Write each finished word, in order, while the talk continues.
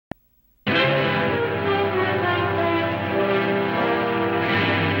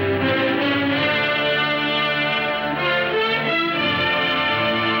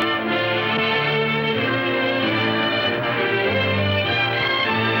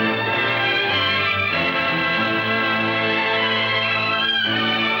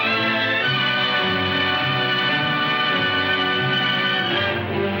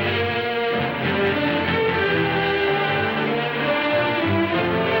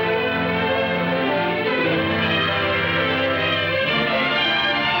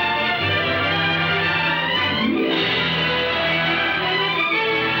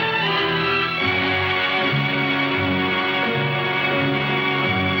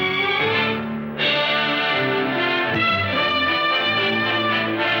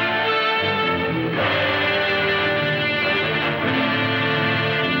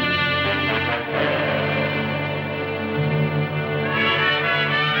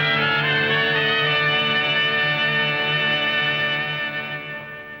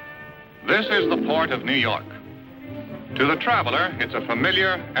This is the port of New York. To the traveler, it's a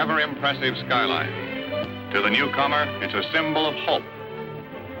familiar, ever-impressive skyline. To the newcomer, it's a symbol of hope.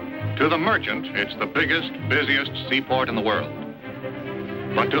 To the merchant, it's the biggest, busiest seaport in the world.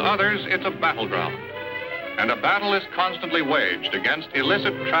 But to others, it's a battleground. And a battle is constantly waged against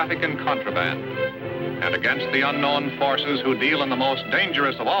illicit traffic in contraband and against the unknown forces who deal in the most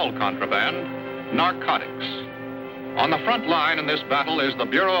dangerous of all contraband, narcotics. On the front line in this battle is the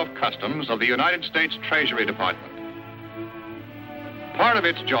Bureau of Customs of the United States Treasury Department. Part of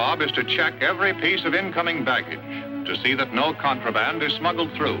its job is to check every piece of incoming baggage to see that no contraband is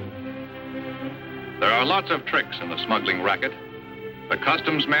smuggled through. There are lots of tricks in the smuggling racket. The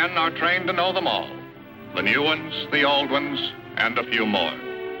customs men are trained to know them all. The new ones, the old ones, and a few more.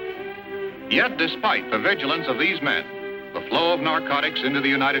 Yet, despite the vigilance of these men, the flow of narcotics into the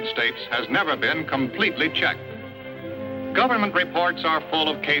United States has never been completely checked. Government reports are full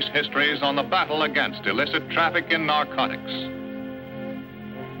of case histories on the battle against illicit traffic in narcotics.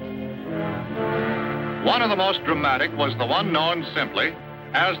 One of the most dramatic was the one known simply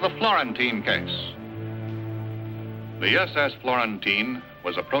as the Florentine case. The SS Florentine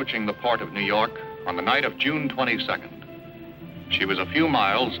was approaching the port of New York on the night of June 22nd. She was a few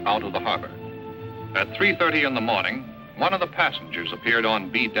miles out of the harbor. At 3:30 in the morning, one of the passengers appeared on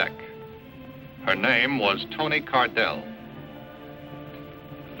B deck. Her name was Tony Cardell.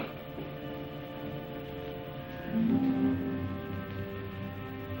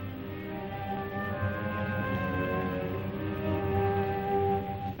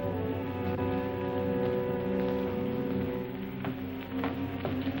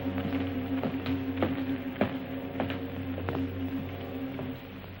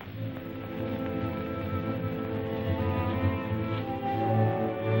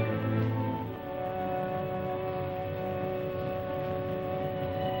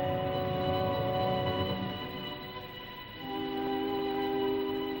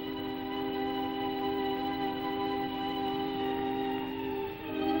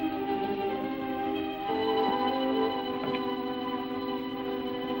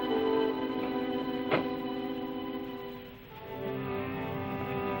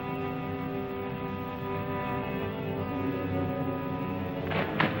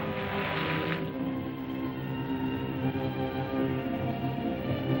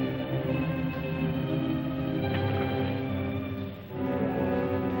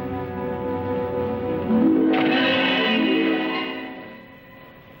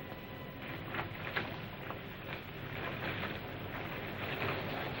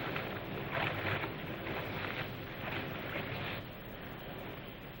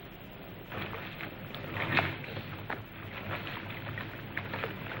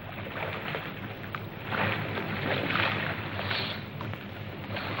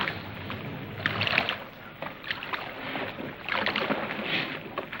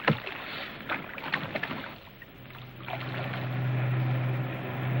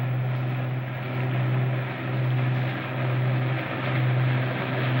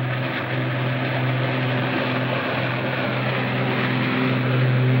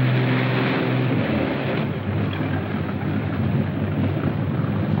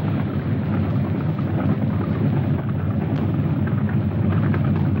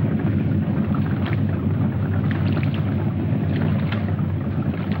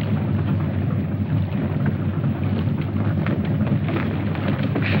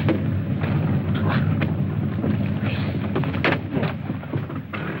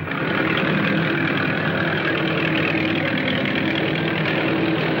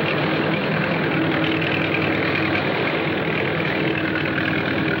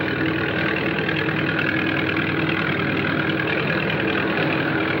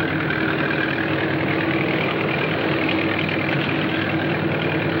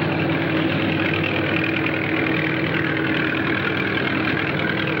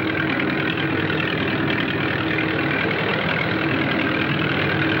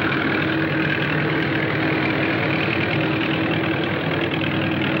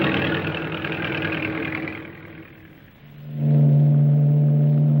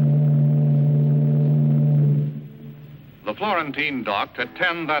 Florentine docked at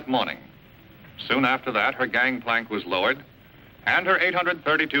 10 that morning. Soon after that, her gangplank was lowered, and her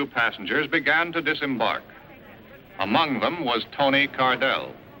 832 passengers began to disembark. Among them was Tony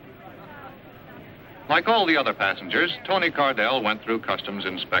Cardell. Like all the other passengers, Tony Cardell went through customs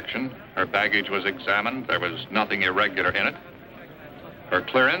inspection. Her baggage was examined. There was nothing irregular in it. Her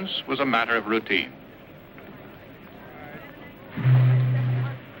clearance was a matter of routine.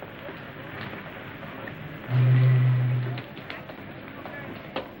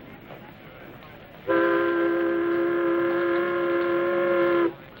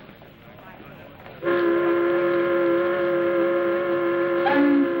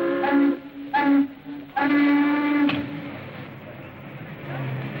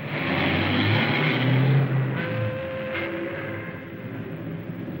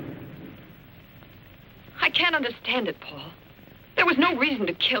 understand it, Paul. There was no reason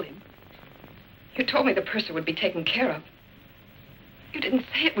to kill him. You told me the purser would be taken care of. You didn't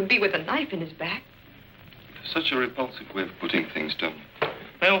say it would be with a knife in his back. Such a repulsive way of putting things, Tony.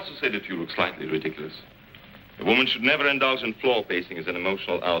 I also say that you look slightly ridiculous. A woman should never indulge in floor pacing as an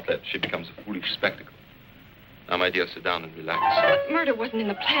emotional outlet. She becomes a foolish spectacle. Now, my dear, sit down and relax. But murder wasn't in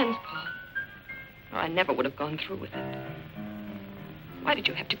the plans, Paul. Or I never would have gone through with it. Why did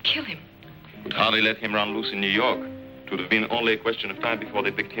you have to kill him? Would hardly let him run loose in New York. It would have been only a question of time before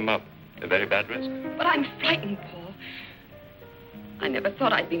they picked him up. A very bad risk. But I'm frightened, Paul. I never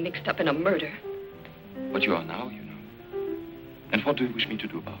thought I'd be mixed up in a murder. But you are now, you know. And what do you wish me to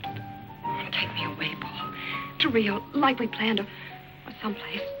do about it? Take me away, Paul. To Rio, like we planned, or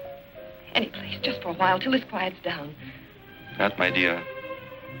someplace. Any place, just for a while, till this quiets down. That, my dear,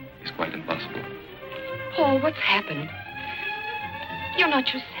 is quite impossible. Paul, what's happened? You're not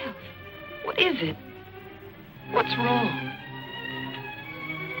yourself. What is it? What's wrong?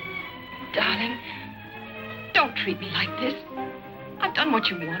 Darling, don't treat me like this. I've done what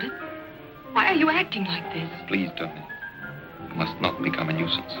you wanted. Why are you acting like this? Please, Tony. You must not become a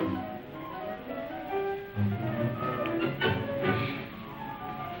nuisance.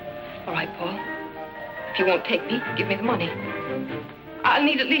 All right, Paul. If you won't take me, give me the money. I'll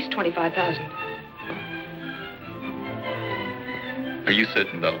need at least $25,000. Are you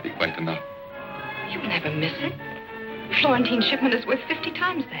certain that'll be quite enough? You'll never miss it. Florentine shipment is worth 50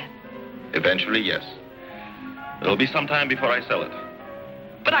 times that. Eventually, yes. It'll be some time before I sell it.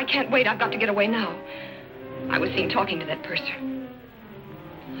 But I can't wait. I've got to get away now. I was seen talking to that purser.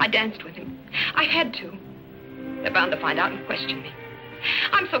 I danced with him. I had to. They're bound to find out and question me.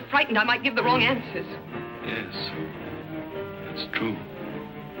 I'm so frightened I might give the wrong answers. Yes, that's true.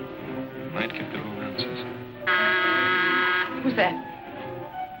 You might give the wrong answers. Who's that?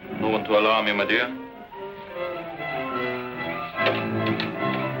 No one to alarm you, my dear.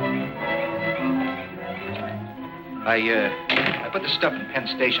 I put the stuff in Penn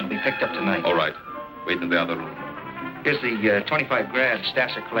Station. It'll be picked up tonight. All right. Wait in the other room. Here's the 25 grand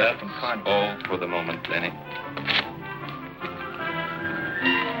Stasser collected from Con. All for the moment, Lenny.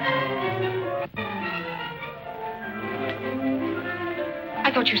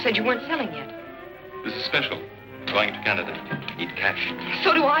 I thought you said you weren't selling yet. This is special. Going to Canada. Need cash.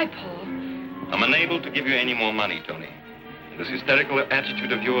 So do I, Paul. I'm unable to give you any more money, Tony. This hysterical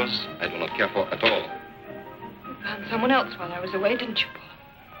attitude of yours, I do not care for at all. You found someone else while I was away, didn't you,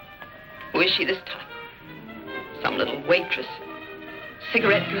 Paul? Who is she this time? Some little waitress?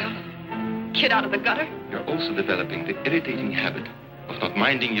 Cigarette girl? Kid out of the gutter? You're also developing the irritating habit of not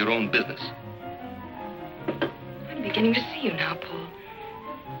minding your own business. I'm beginning to see you now, Paul.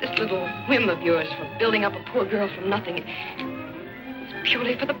 This little whim of yours for building up a poor girl from nothing, it's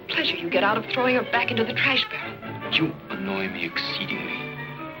purely for the pleasure you get out of throwing her back into the trash barrel. You annoy me exceedingly.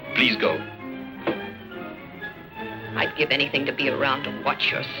 Please go. I'd give anything to be around to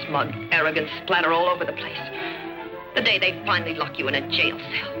watch your smug arrogance splatter all over the place. The day they finally lock you in a jail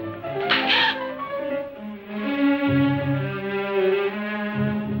cell.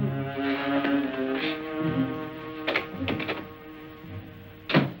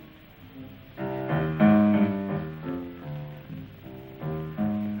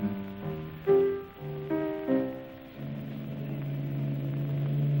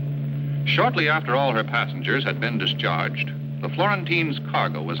 Shortly after all her passengers had been discharged, the Florentine's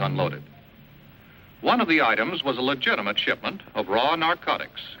cargo was unloaded. One of the items was a legitimate shipment of raw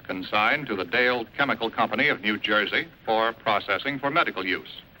narcotics consigned to the Dale Chemical Company of New Jersey for processing for medical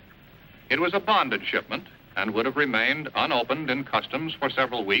use. It was a bonded shipment and would have remained unopened in customs for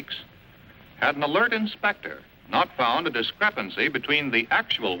several weeks had an alert inspector not found a discrepancy between the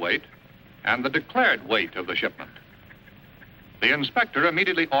actual weight and the declared weight of the shipment. The inspector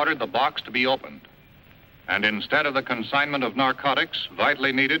immediately ordered the box to be opened, and instead of the consignment of narcotics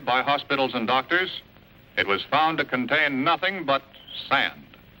vitally needed by hospitals and doctors, it was found to contain nothing but sand.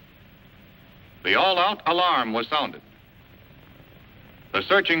 The all-out alarm was sounded. The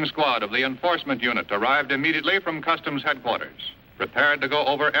searching squad of the enforcement unit arrived immediately from customs headquarters, prepared to go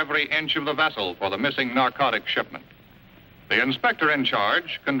over every inch of the vessel for the missing narcotic shipment. The inspector in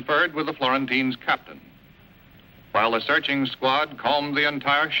charge conferred with the Florentine's captain, while the searching squad combed the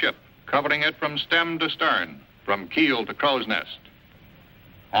entire ship, covering it from stem to stern, from keel to crow's nest.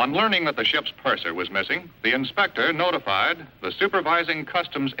 On learning that the ship's purser was missing, the inspector notified the supervising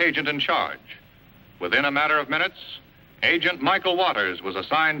customs agent in charge. Within a matter of minutes, Agent Michael Waters was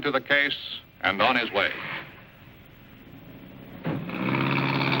assigned to the case and on his way.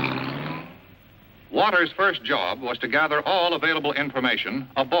 Waters' first job was to gather all available information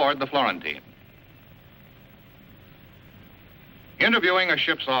aboard the Florentine. Interviewing a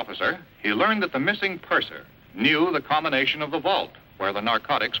ship's officer, he learned that the missing purser knew the combination of the vault where the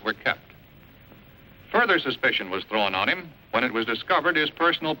narcotics were kept. Further suspicion was thrown on him when it was discovered his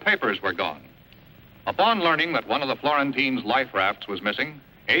personal papers were gone. Upon learning that one of the Florentine's life rafts was missing,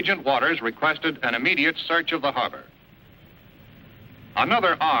 Agent Waters requested an immediate search of the harbor.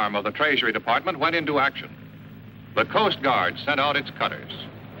 Another arm of the Treasury Department went into action. The Coast Guard sent out its cutters.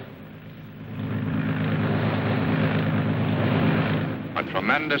 A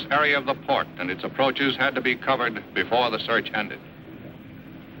tremendous area of the port and its approaches had to be covered before the search ended.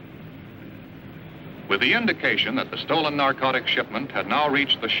 With the indication that the stolen narcotic shipment had now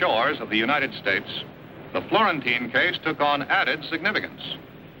reached the shores of the United States, the Florentine case took on added significance.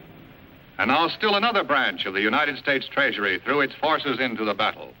 And now still another branch of the United States Treasury threw its forces into the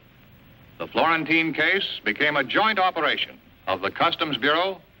battle. The Florentine case became a joint operation of the Customs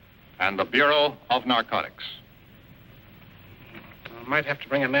Bureau and the Bureau of Narcotics. I might have to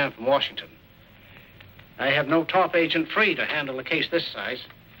bring a man from Washington. I have no top agent free to handle a case this size.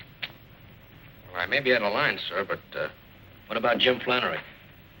 Well, I may be out of line, sir, but what about Jim Flannery?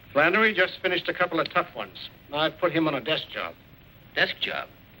 Flannery just finished a couple of tough ones. I've put him on a desk job. Desk job?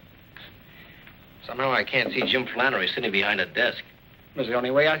 Somehow I can't see Jim Flannery sitting behind a desk. It was the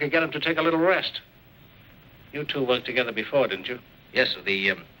only way I could get him to take a little rest. You two worked together before, didn't you? Yes, sir,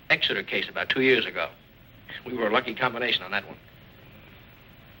 the Exeter case about 2 years ago. We were a lucky combination on that one.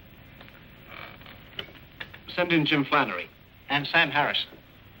 Send in Jim Flannery and Sam Harrison.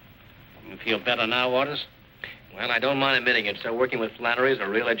 You feel better now, Waters? Well, I don't mind admitting it, sir. Working with Flannery is a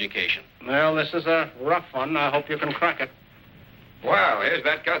real education. Well, this is a rough one. I hope you can crack it. Well, here's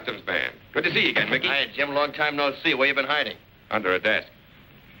that customs man. Good to see you again, Mickey. Hi, Jim. Long time no see. Where you been hiding? Under a desk.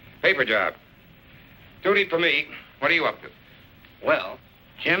 Paper job. Duty for me. What are you up to? Well,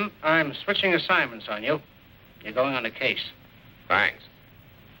 Jim, I'm switching assignments on you. You're going on a case. Thanks.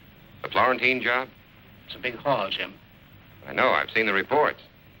 The Florentine job? It's a big haul, Jim. I know. I've seen the reports.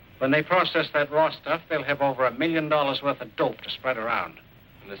 When they process that raw stuff, they'll have over $1 million worth of dope to spread around.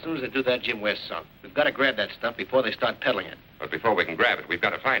 And as soon as they do that, Jim, we're sunk. We've got to grab that stuff before they start peddling it. But before we can grab it, we've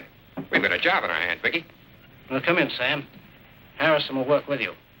got to find it. We've got a job in our hands, Mickey. Well, come in, Sam. Harrison will work with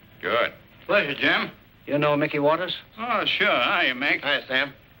you. Good. Pleasure, Jim. You know Mickey Waters? Oh, sure. Hiya, Mick. Hi,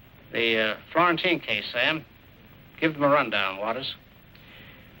 Sam. The Florentine case, Sam. Give them a rundown, Waters.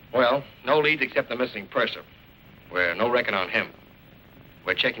 Well, no leads except the missing purser. We're no reckon on him.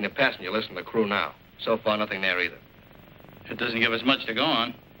 We're checking the passenger list and the crew now. So far, nothing there either. It doesn't give us much to go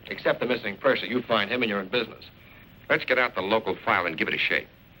on. Except the missing purser. You find him and you're in business. Let's get out the local file and give it a shake.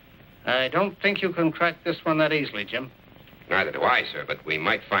 I don't think you can crack this one that easily, Jim. Neither do I, sir, but we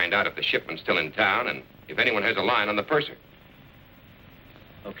might find out if the shipment's still in town and if anyone has a line on the purser.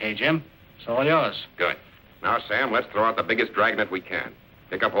 Okay, Jim. It's all yours. Good. Now, Sam, let's throw out the biggest dragnet we can.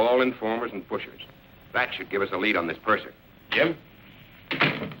 Pick up all informers and pushers. That should give us a lead on this purser. Jim?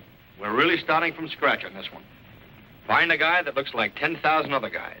 We're really starting from scratch on this one. Find a guy that looks like 10,000 other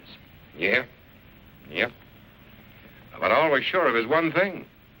guys. Yeah? Yep. But all we're sure of is one thing.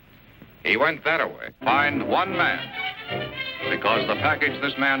 He went that away. Find one man. Because the package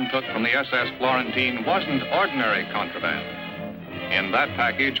this man took from the SS Florentine wasn't ordinary contraband. In that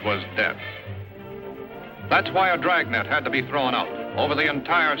package was death. That's why a dragnet had to be thrown out over the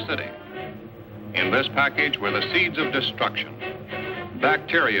entire city. In this package were the seeds of destruction.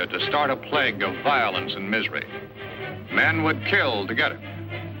 Bacteria to start a plague of violence and misery. Men would kill to get it.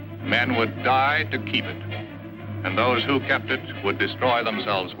 Men would die to keep it. And those who kept it would destroy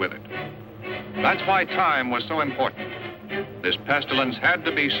themselves with it. That's why time was so important. This pestilence had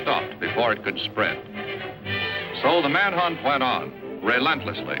to be stopped before it could spread. So the manhunt went on,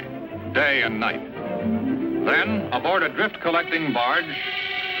 relentlessly, day and night. Then, aboard a drift-collecting barge,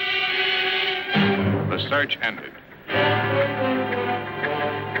 the search ended.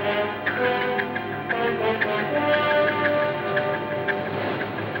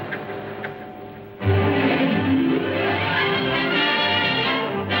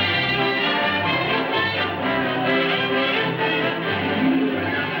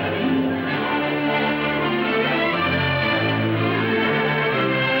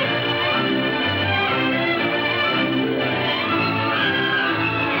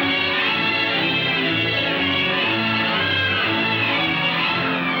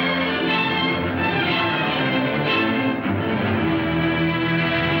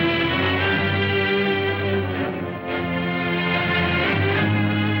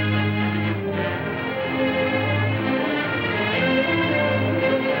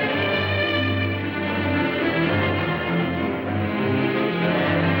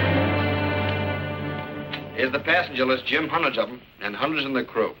 Here's the passenger list, Jim. Hundreds of them, and hundreds in the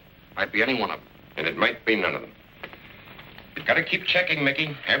crew. Might be any one of them. And it might be none of them. You've got to keep checking,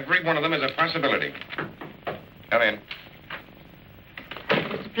 Mickey. Every one of them is a possibility. Come in.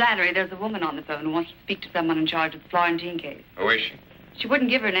 Mr. Flannery, there's a woman on the phone who wants to speak to someone in charge of the Florentine case. Who is she? She wouldn't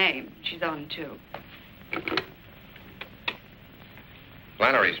give her name. She's on, too.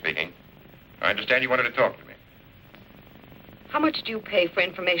 Flannery speaking. I understand you wanted to talk to me. How much do you pay for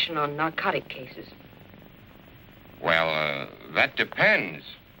information on narcotic cases? Well, that depends.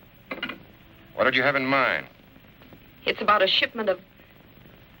 What did you have in mind? It's about a shipment of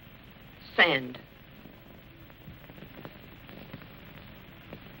sand.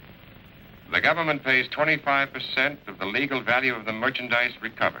 The government pays 25% of the legal value of the merchandise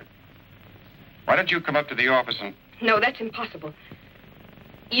recovered. Why don't you come up to the office and... No, that's impossible.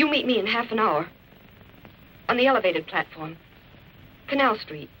 You meet me in half an hour. On the elevated platform. Canal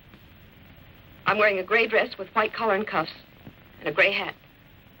Street. I'm wearing a gray dress with white collar and cuffs. And a gray hat.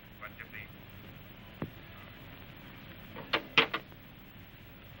 What's your fee?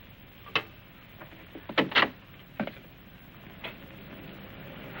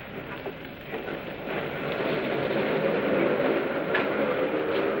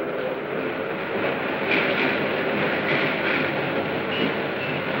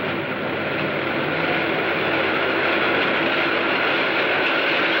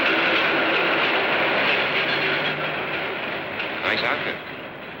 Nice outfit.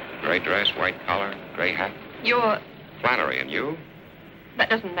 Gray dress, white collar, gray hat. You're... Flannery, and you? That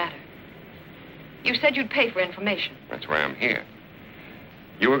doesn't matter. You said you'd pay for information. That's why I'm here.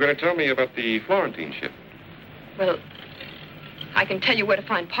 You were going to tell me about the Florentine ship. Well, I can tell you where to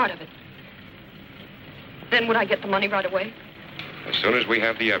find part of it. Then would I get the money right away? As soon as we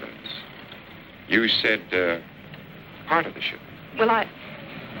have the evidence. You said, part of the ship. Well, I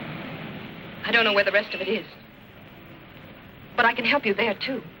don't know where the rest of it is. But I can help you there,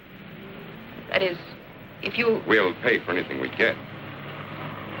 too. That is, if you... We'll pay for anything we get.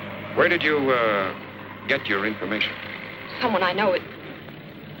 Where did you, get your information? Someone I know.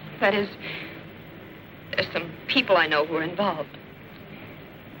 That is, there's some people I know who are involved.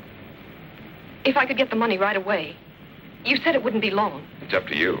 If I could get the money right away, you said it wouldn't be long. It's up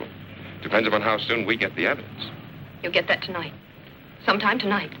to you. Depends upon how soon we get the evidence. You'll get that tonight. Sometime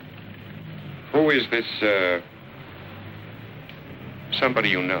tonight. Who is this, somebody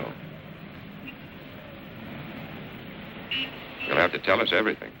you know? You'll have to tell us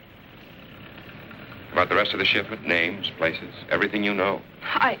everything. About the rest of the shipment, names, places, everything you know.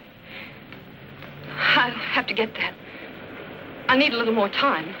 I'll have to get that. I need a little more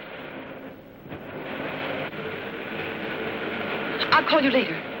time. I'll call you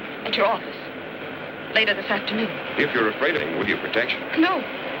later, at your office. Later this afternoon. If you're afraid of him, will you protection? No.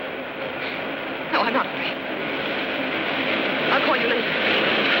 No, I'm not afraid. I'll call you later.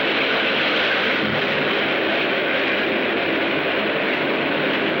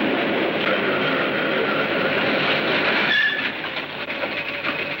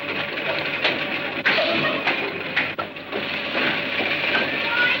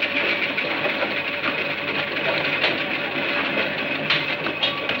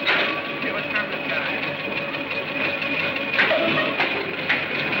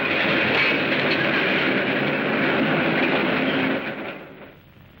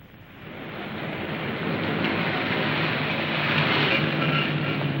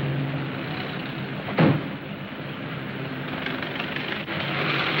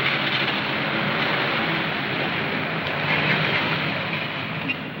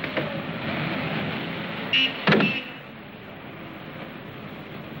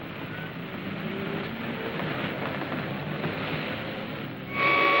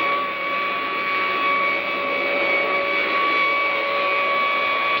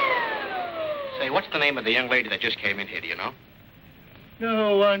 What's the name of the young lady that just came in here, do you know?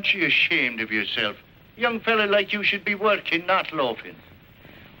 No, aren't you ashamed of yourself? A young fella like you should be working, not loafing.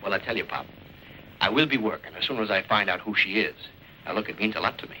 Well, I tell you, Pop, I will be working as soon as I find out who she is. Now, look, it means a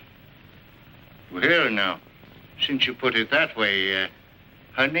lot to me. Well, now, since you put it that way,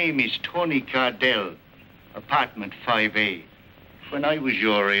 her name is Tony Cardell, apartment 5A. When I was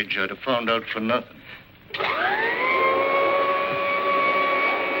your age, I'd have found out for nothing.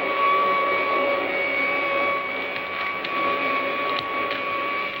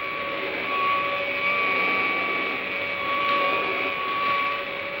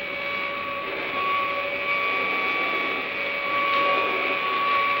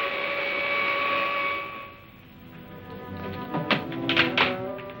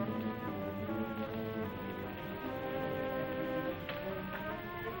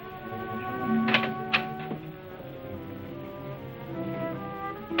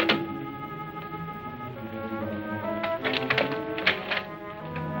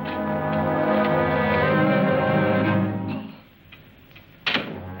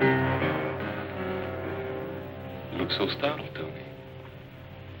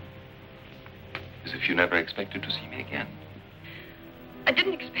 As if you never expected to see me again. I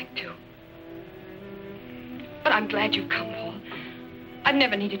didn't expect to. But I'm glad you've come, Paul. I've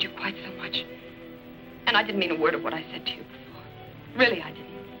never needed you quite so much. And I didn't mean a word of what I said to you before. Really, I didn't.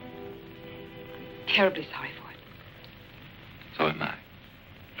 I'm terribly sorry for it. So am I.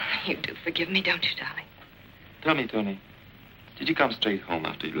 You do forgive me, don't you, darling? Tell me, Tony, did you come straight home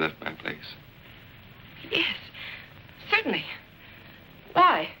after you left my place? Yes, certainly.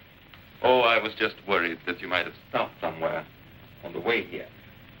 Why? Oh, I was just worried that you might have stopped somewhere on the way here.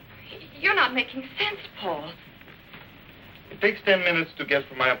 You're not making sense, Paul. It takes 10 minutes to get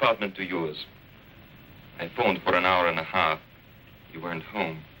from my apartment to yours. I phoned for an hour and a half. You weren't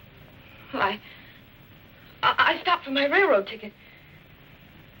home. Well, I stopped for my railroad ticket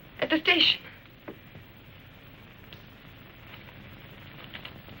at the station.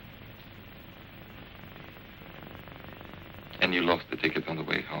 And you lost the ticket on the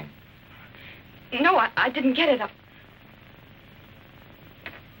way home. No, I didn't get it.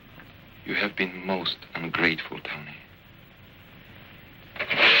 You have been most ungrateful, Tony.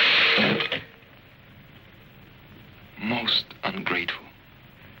 Most ungrateful.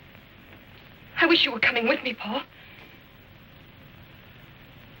 I wish you were coming with me, Paul.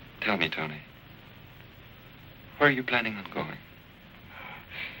 Tell me, Tony, where are you planning on going?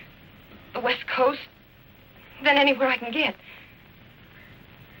 The West Coast, then anywhere I can get.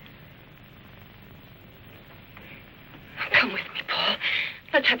 Come with me, Paul.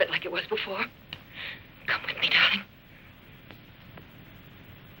 Let's have it like it was before. Come with me, darling.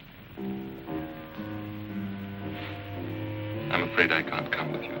 I'm afraid I can't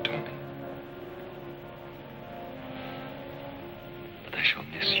come with you, Tony. But I shall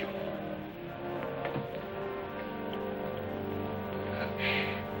miss you.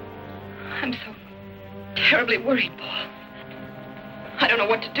 I'm so terribly worried, Paul. I don't know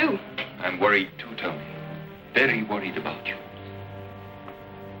what to do. I'm worried too, Tony. Very worried about you.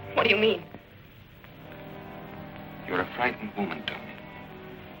 What do you mean? You're a frightened woman, Tony.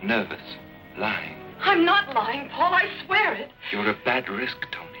 Nervous, lying. I'm not lying, Paul. I swear it. You're a bad risk,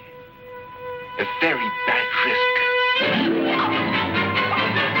 Tony. A very bad risk.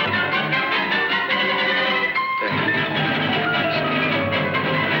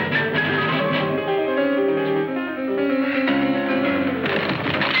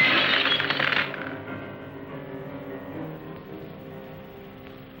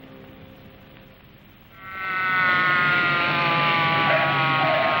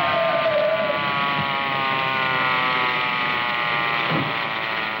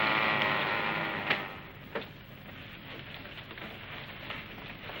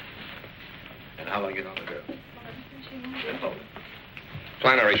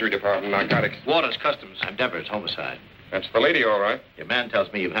 Flannery's Department, narcotics. Waters, Customs. I'm Dever's, homicide. That's the lady, all right. Your man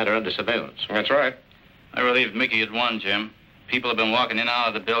tells me you've had her under surveillance. That's right. I relieved Mickey at 1, Jim. People have been walking in and out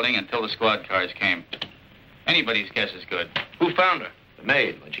of the building until the squad cars came. Anybody's guess is good. Who found her? The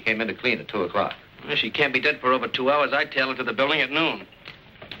maid, when she came in to clean at 2 o'clock. Well, she can't be dead for over 2 hours. I'd tail her to the building at noon.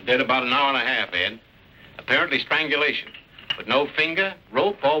 Dead about an hour and a half, Ed. Apparently strangulation. But no finger,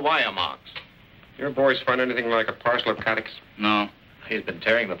 rope, or wire marks. Your boys find anything like a parcel of narcotics? No. He's been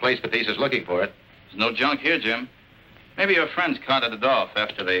tearing the place to pieces looking for it. There's no junk here, Jim. Maybe your friends carted it off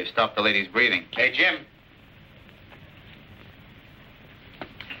after they stopped the lady's breathing. Hey, Jim.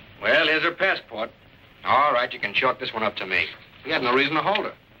 Well, here's her passport. All right, you can chalk this one up to me. We had no reason to hold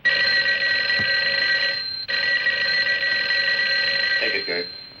her. Take it, Gert.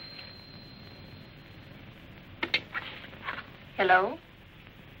 Hello?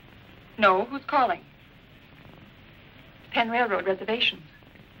 No, who's calling? Penn Railroad reservations.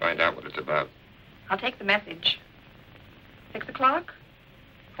 Find out what it's about. I'll take the message. 6 o'clock?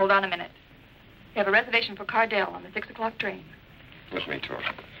 Hold on a minute. You have a reservation for Cardell on the 6 o'clock train. Let me talk.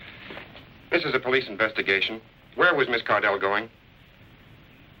 This is a police investigation. Where was Miss Cardell going?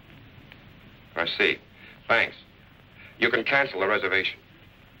 I see. Thanks. You can cancel the reservation.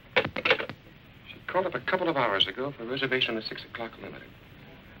 She called up a couple of hours ago for a reservation on the 6 o'clock limited.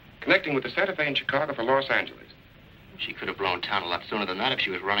 Connecting with the Santa Fe in Chicago for Los Angeles. She could have blown town a lot sooner than that if she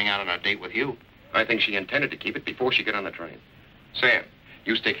was running out on a date with you. I think she intended to keep it before she got on the train. Sam,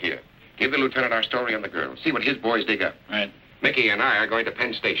 you stick here. Give the lieutenant our story on the girl. See what his boys dig up. Right. Mickey and I are going to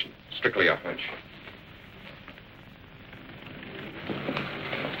Penn Station. Strictly a hunch.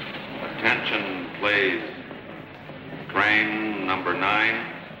 Attention, please. Train number 9,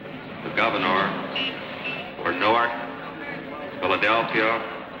 the Governor, for Newark, Philadelphia,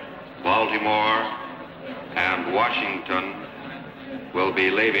 Baltimore, and Washington will be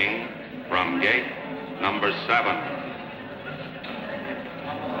leaving from gate number 7.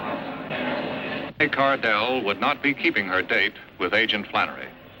 Cardell would not be keeping her date with Agent Flannery.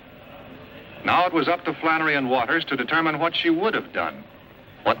 Now it was up to Flannery and Waters to determine what she would have done,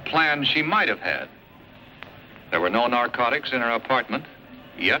 what plans she might have had. There were no narcotics in her apartment,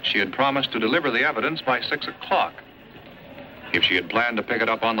 yet she had promised to deliver the evidence by 6 o'clock. If she had planned to pick it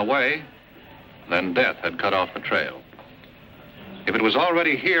up on the way, then death had cut off the trail. If it was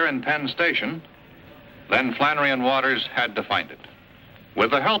already here in Penn Station, then Flannery and Waters had to find it.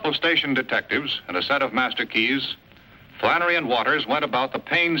 With the help of station detectives and a set of master keys, Flannery and Waters went about the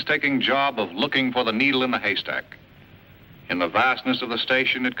painstaking job of looking for the needle in the haystack. In the vastness of the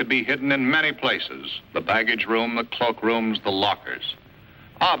station, it could be hidden in many places: the baggage room, the cloakrooms, the lockers.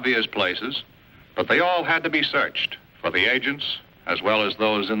 Obvious places, but they all had to be searched, for the agents, as well as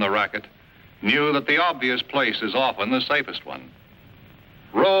those in the racket, knew that the obvious place is often the safest one.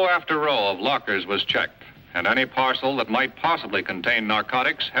 Row after row of lockers was checked, and any parcel that might possibly contain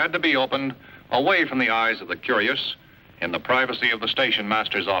narcotics had to be opened away from the eyes of the curious in the privacy of the station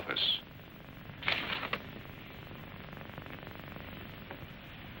master's office.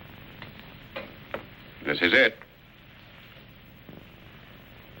 This is it.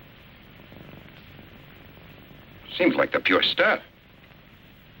 Seems like the pure stuff.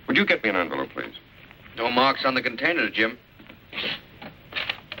 Would you get me an envelope, please? No marks on the container, Jim.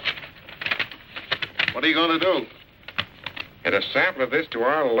 What are you going to do? Get a sample of this to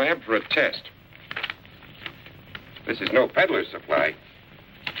our lab for a test. This is no peddler's supply.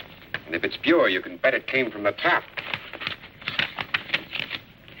 And if it's pure, you can bet it came from the top.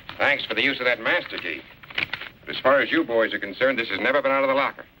 Thanks for the use of that master key. But as far as you boys are concerned, this has never been out of the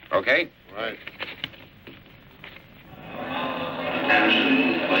locker. Okay? Right.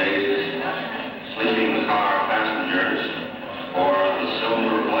 Attention, please. Sleeping car passengers for the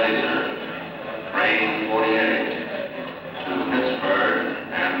Silver Blazer, train 48 to Pittsburgh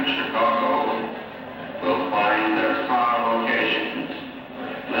and Chicago will find their car locations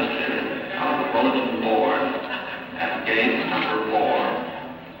listed on the bulletin board at gate number 4.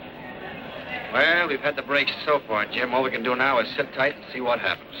 Well, we've had the breaks so far, Jim. All we can do now is sit tight and see what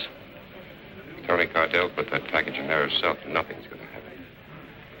happens. Tony Cardell put that package in there herself. Nothing's going to happen.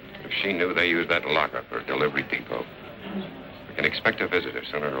 If she knew they used that locker for a delivery depot, we can expect a visitor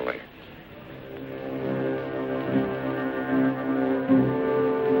sooner or later.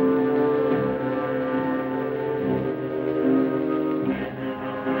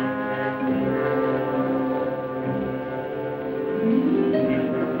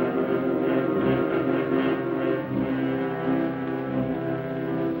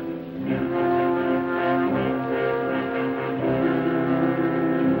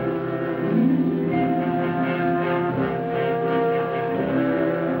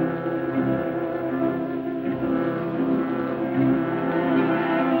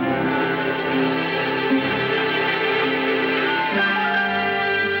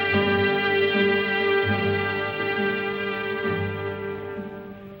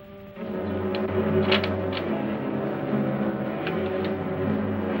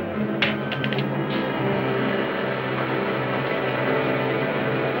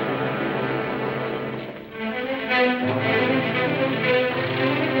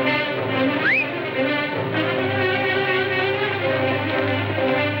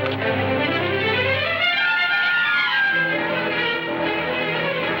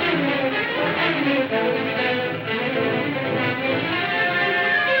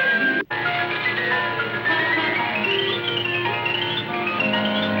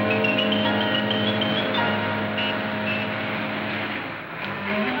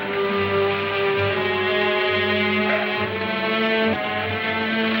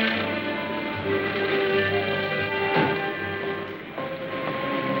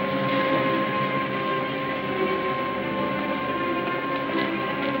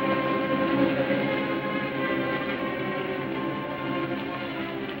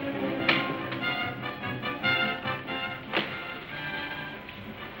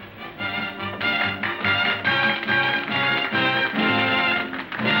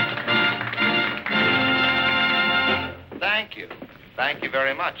 Thank you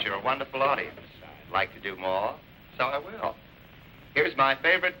very much. You're a wonderful audience. I'd like to do more, so I will. Here's my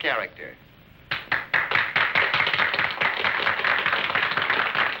favorite character.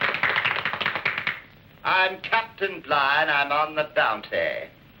 I'm Captain Bligh, and I'm on the bounty.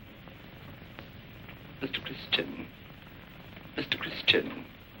 Mr. Christian. Mr. Christian.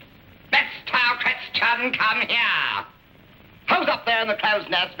 Mr. Christian, come here. Who's up there in the crow's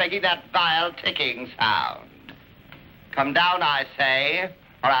nest making that vile ticking sound? Come down, I say,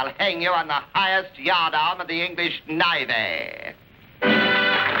 or I'll hang you on the highest yardarm of the English Navy.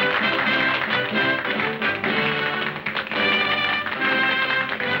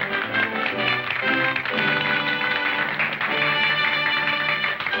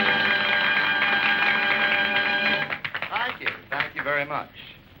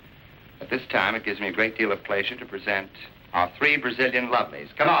 At this time, it gives me a great deal of pleasure to present our 3 Brazilian lovelies.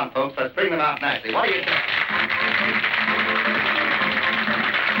 Come on, folks, let's bring them out nicely. What do you think?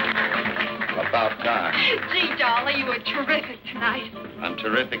 About time. Gee, Dolly, you were terrific tonight. I'm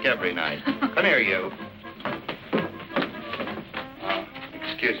terrific every night. Come here, you.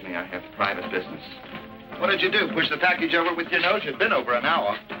 Excuse me, I have private business. What did you do? Push the package over with your nose? You've been over an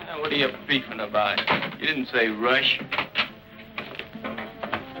hour. What are you beefing about? You didn't say rush.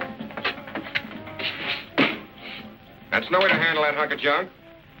 That's no way to handle that hunk of junk.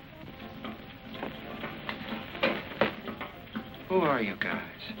 Who are you guys?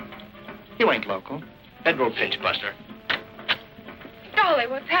 You ain't local. Federal pinch buster. Dolly,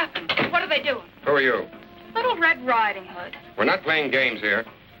 what's happened? What are they doing? Who are you? Little Red Riding Hood. We're not playing games here.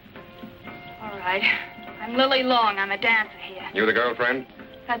 All right. I'm Lily Long. I'm a dancer here. You the girlfriend?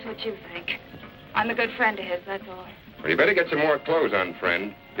 That's what you think. I'm a good friend of his, that's all. Well, you better get some more clothes on,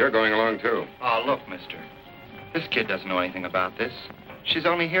 friend. You're going along, too. Oh, look, mister. This kid doesn't know anything about this. She's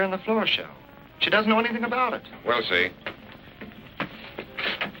only here in the floor show. She doesn't know anything about it. We'll see.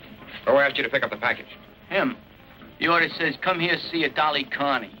 Who asked you to pick up the package? Him. The order says, come here, see a Dolly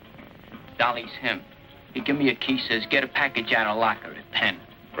Carney. Dolly's him. He give me a key, says, get a package out of locker at 10.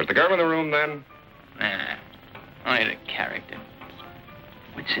 Was the girl in the room then? Nah, only the character.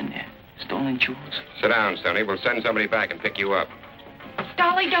 What's in there? Stolen jewels? Sit down, Sonny. We'll send somebody back and pick you up.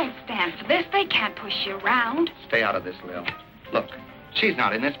 Dolly, don't stand for this. They can't push you around. Stay out of this, Lil. Look, she's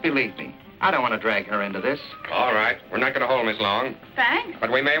not in this, believe me. I don't want to drag her into this. All right. We're not going to hold Miss Long. Thanks.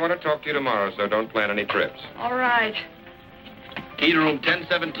 But we may want to talk to you tomorrow, so don't plan any trips. All right. Key to room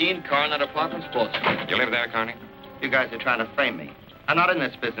 1017, Coronet Apartment, Sports. You live there, Connie? You guys are trying to frame me. I'm not in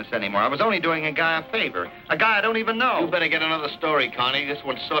this business anymore. I was only doing a guy a favor. A guy I don't even know. You better get another story, Connie. This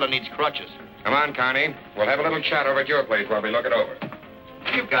one sort of needs crutches. Come on, Connie. We'll have a little chat over at your place while we look it over.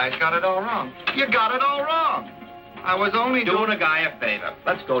 You guys got it all wrong. You got it all wrong. I was only doing a guy a favor.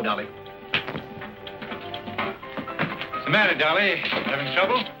 Let's go, Dolly. What's the matter, Dolly? Having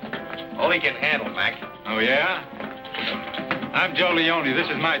trouble? All he can handle, Mac. Oh, yeah? I'm Joe Leone. This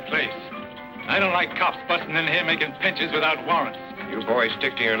is my place. I don't like cops busting in here making pinches without warrants. You boys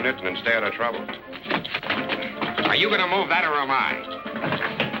stick to your knitting and stay out of trouble. Are you going to move that or am I?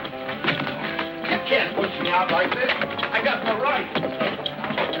 You can't push me out like this. I got no right.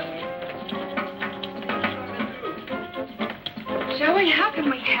 Joey, how can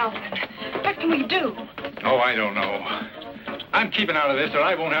we help it? What can we do? Oh, I don't know. I'm keeping out of this or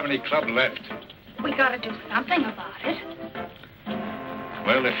I won't have any club left. We gotta do something about it.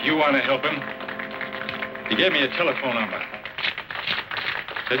 Well, if you want to help him, he gave me a telephone number.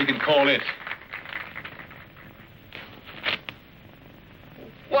 Said you can call it.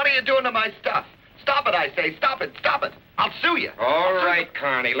 What are you doing to my stuff? Stop it, I say. Stop it. Stop it. I'll sue you. All right,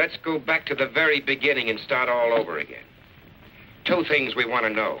 Connie. Let's go back to the very beginning and start all over again. 2 things we want to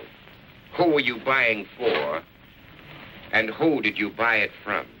know. Who were you buying for? And who did you buy it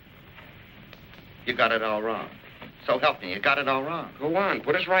from? You got it all wrong. So help me. You got it all wrong. Go on.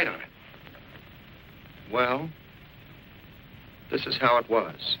 Put us right on it. Well, this is how it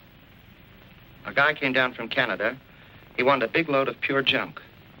was. A guy came down from Canada. He wanted a big load of pure junk.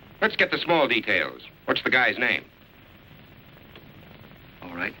 Let's get the small details. What's the guy's name?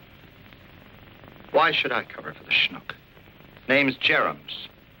 All right. Why should I cover for the schnook? Name's Jerem's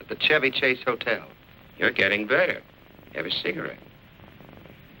at the Chevy Chase Hotel. You're getting better. Have a cigarette.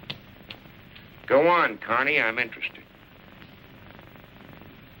 Go on, Connie. I'm interested.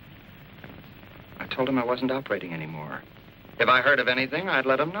 I told him I wasn't operating anymore. If I heard of anything, I'd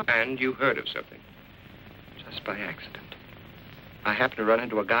let him know. And you heard of something? Just by accident. I happened to run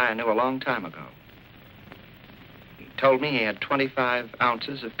into a guy I knew a long time ago. He told me he had 25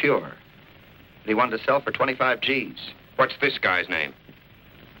 ounces of pure. That he wanted to sell for 25 G's. What's this guy's name?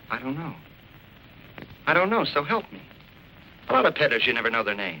 I don't know. I don't know, so help me. A lot of peddlers, you never know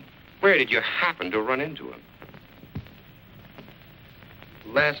their name. Where did you happen to run into him?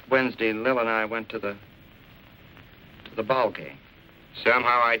 Last Wednesday, Lil and I went to the ball game.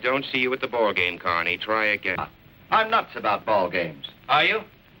 Somehow I don't see you at the ball game, Connie. Try again. I'm nuts about ball games. Are you?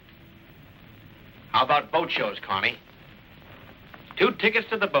 How about boat shows, Connie? 2 tickets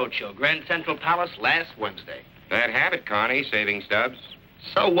to the boat show, Grand Central Palace, last Wednesday. Bad habit, Connie, saving stubs.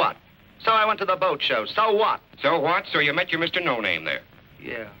 So what? So I went to the boat show. So what? So what? So you met your Mr. No-Name there.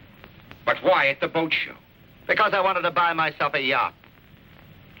 Yeah. But why at the boat show? Because I wanted to buy myself a yacht.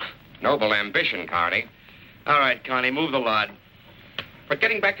 Noble ambition, Connie. All right, Connie, move the lot. But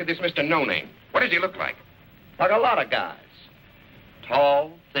getting back to this Mr. No-Name, what does he look like? Like a lot of guys.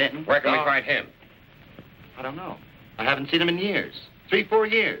 Tall, thin. Where can we find him? I don't know. I haven't seen him in years. 3, 4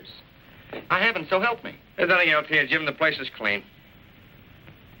 years. I haven't, so help me. There's nothing else here, Jim. The place is clean.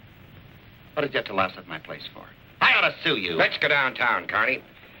 What did you have to louse up my place for? I ought to sue you. Let's go downtown, Carney.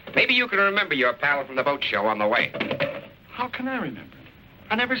 Maybe you can remember your pal from the boat show on the way. How can I remember?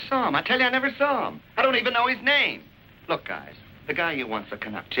 I never saw him. I tell you, I never saw him. I don't even know his name. Look, guys, the guy you want for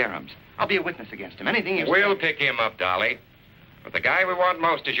Canuck, Jerem's, I'll be a witness against him. Anything you We'll say. pick him up, Dolly. But the guy we want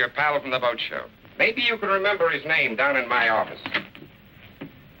most is your pal from the boat show. Maybe you can remember his name down in my office.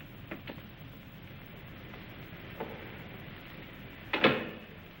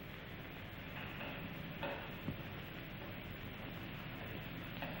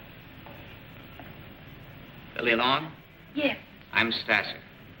 Billy Long? Yes. I'm Stasser.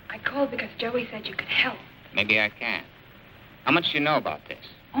 I called because Joey said you could help. Maybe I can. How much do you know about this?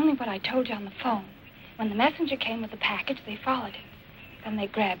 Only what I told you on the phone. When the messenger came with the package, they followed him. Then they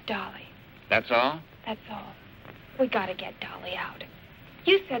grabbed Dolly. That's all? That's all. We gotta get Dolly out.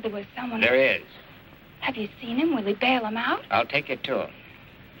 You said there was someone... There is. Have you seen him? Will he bail him out? I'll take you to him.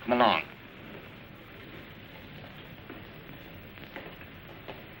 Come along.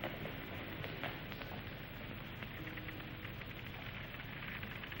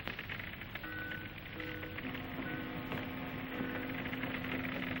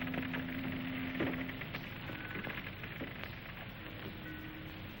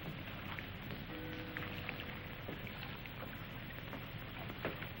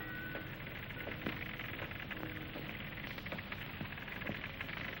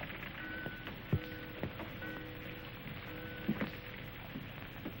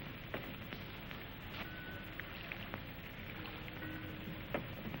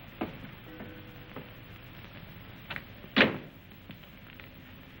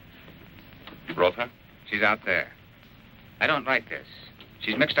 Brought her? She's out there. I don't like this.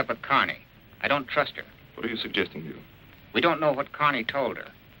 She's mixed up with Carney. I don't trust her. What are you suggesting, Bill? We don't know what Carney told her.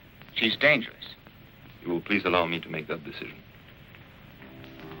 She's dangerous. You will please allow me to make that decision.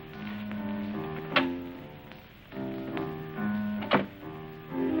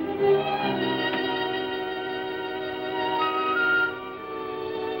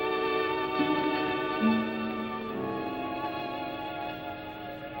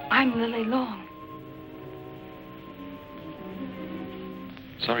 I'm Lily Long.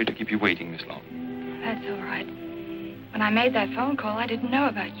 Sorry to keep you waiting this long. That's all right. When I made that phone call, I didn't know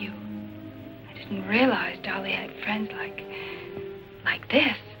about you. I didn't realize Dolly had friends like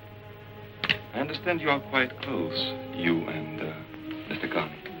this. I understand you are quite close, you and Mr.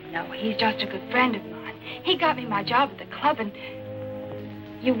 Carney. No, he's just a good friend of mine. He got me my job at the club, and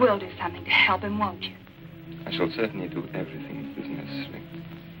you will do something to help him, won't you? I shall certainly do everything that is necessary.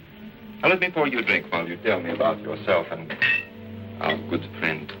 Now, let me pour you a drink while you tell me about yourself and our good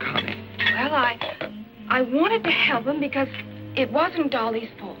friend, Carney. Well, I wanted to help him because it wasn't Dolly's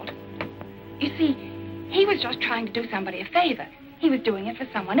fault. You see, he was just trying to do somebody a favor. He was doing it for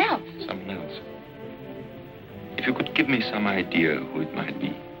someone else. Someone else? If you could give me some idea who it might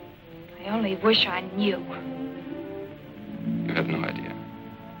be. I only wish I knew. You have no idea.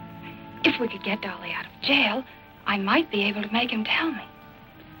 If we could get Dolly out of jail, I might be able to make him tell me.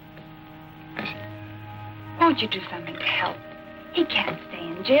 I see. Won't you do something to help? He can't stay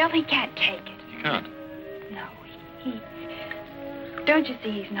in jail. He can't take it. You can't? No, he... Don't you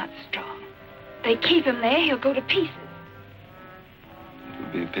see he's not strong? They keep him there, he'll go to pieces. It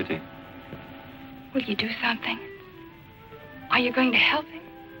would be a pity. Will you do something? Are you going to help him?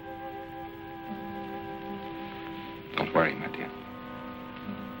 Don't worry, my dear.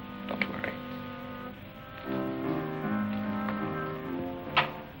 Don't worry.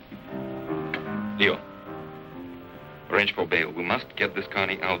 Leo, arrange for bail. We must get this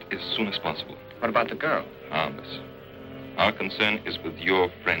Carney out as soon as possible. What about the girl? Harmless. Our concern is with your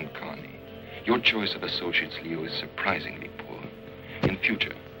friend, Carney. Your choice of associates, Leo, is surprisingly poor. In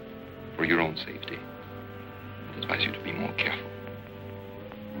future, for your own safety, I advise you to be more careful.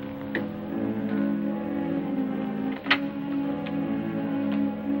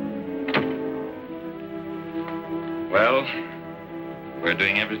 Well, we're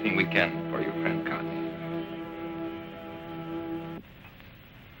doing everything we can for your friend, Carney.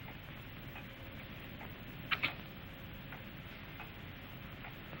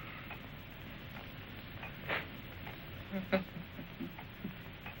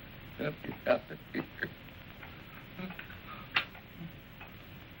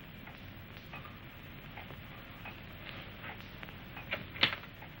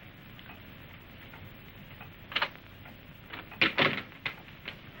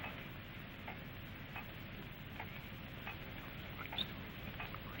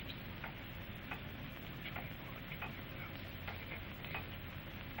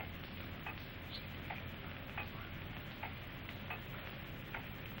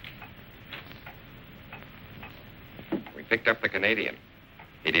 picked up the Canadian.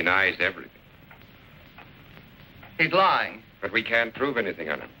 He denies everything. He's lying. But we can't prove anything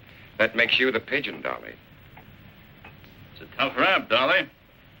on him. That makes you the pigeon, Dolly. It's a tough rap, Dolly.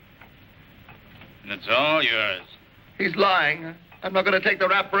 And it's all yours. He's lying. I'm not going to take the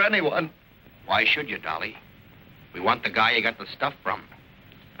rap for anyone. Why should you, Dolly? We want the guy you got the stuff from.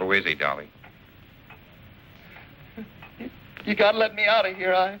 Who is he, Dolly? You got to let me out of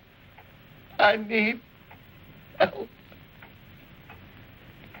here. I need help.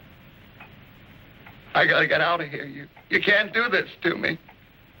 I got to get out of here. You can't do this to me.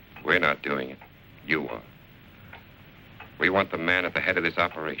 We're not doing it. You are. We want the man at the head of this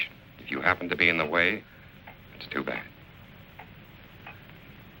operation. If you happen to be in the way, it's too bad.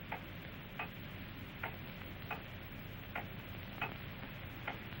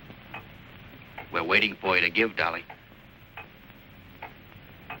 We're waiting for you to give, Dolly.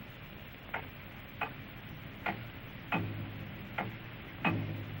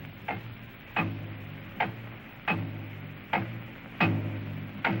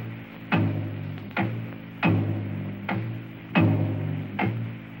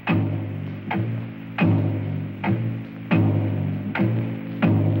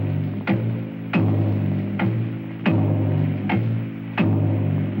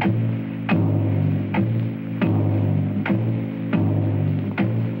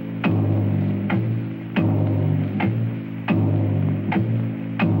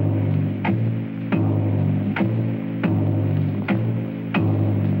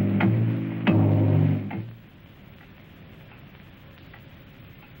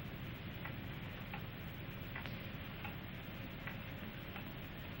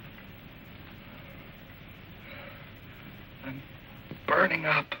 Burning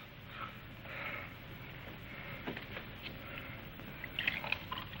up.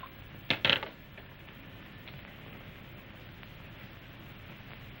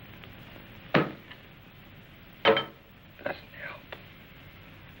 Doesn't help.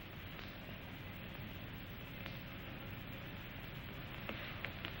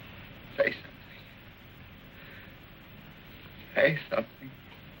 Say something. Say something.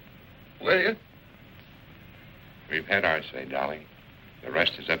 Will you? We've had our say, Dolly. The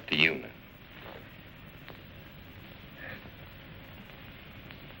rest is up to you now.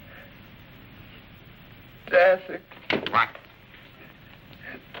 Stasek. What?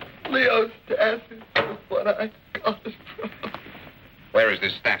 Leo Stasek is what I got it from. Where is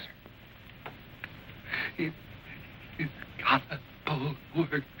this Stasek? He's got a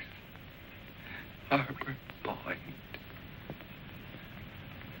bulwarks. Harbor Point.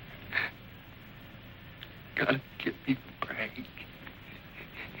 Gotta give me a break.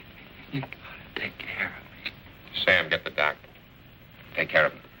 You gotta take care of me. Sam, get the doctor. Take care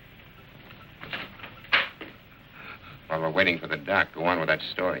of him. While we're waiting for the doc, go on with that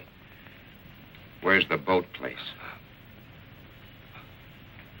story. Where's the boat place?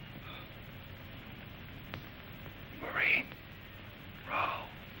 Marine Row.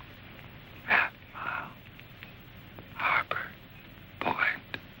 Half Mile. Harbor Point.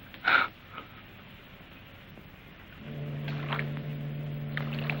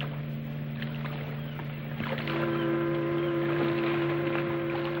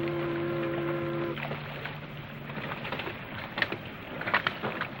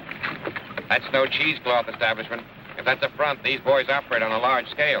 That's no cheesecloth establishment. If that's a front, these boys operate on a large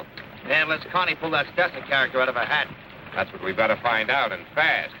scale. Yeah, unless Connie pulled that Stasek character out of her hat. That's what we better find out, and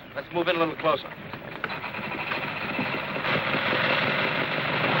fast. Let's move in a little closer.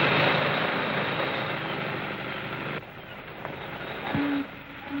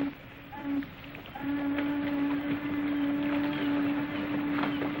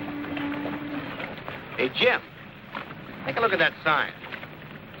 Hey, Jim, take a look at that sign.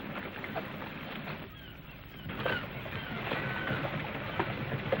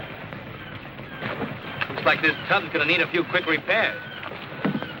 Looks like this tub's gonna need a few quick repairs.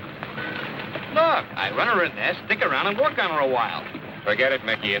 Look, I run her in there, stick around, and work on her a while. Forget it,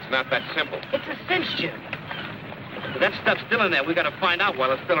 Mickey. It's not that simple. It's a cinch, Jim. If that stuff's still in there, we gotta find out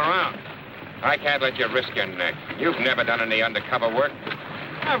while it's still around. I can't let you risk your neck. You've never done any undercover work.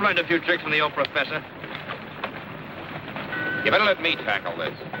 I've learned a few tricks from the old professor. You better let me tackle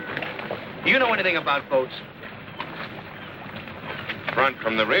this. Do you know anything about boats? Front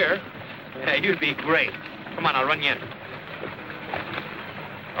from the rear. Yeah, you'd be great. Come on, I'll run you in.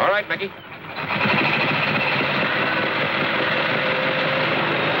 All right, Mickey.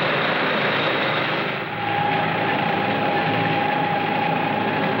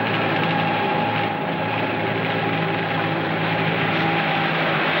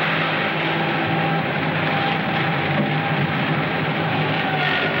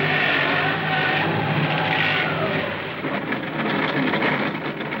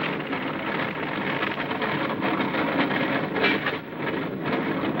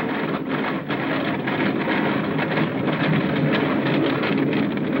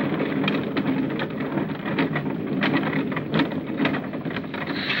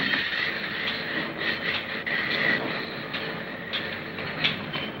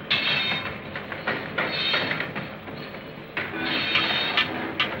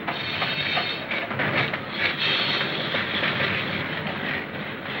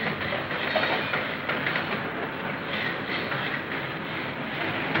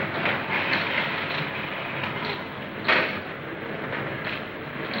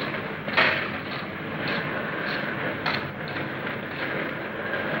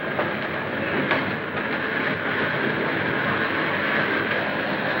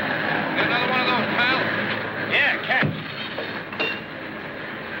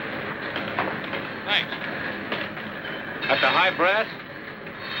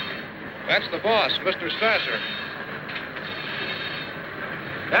 That's the boss, Mr. Sasser.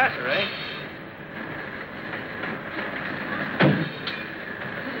 Sasser, eh?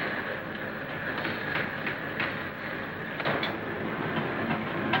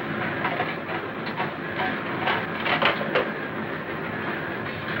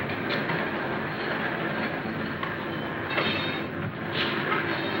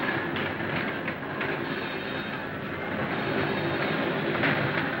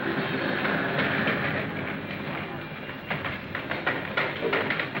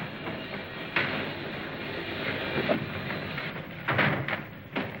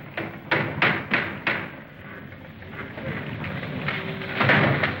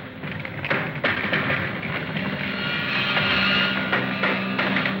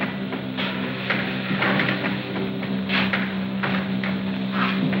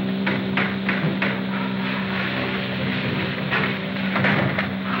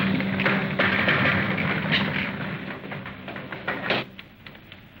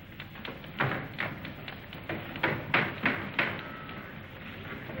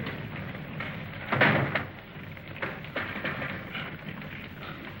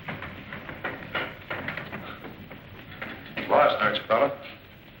 Lost, aren't you, fella?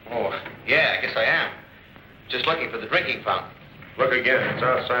 Oh, yeah, I guess I am. Just looking for the drinking fountain. Look again. It's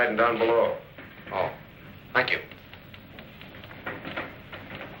outside and down below. Oh, thank you.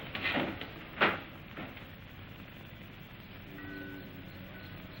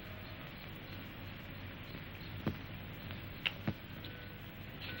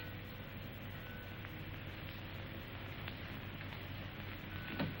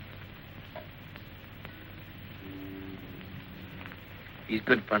 He's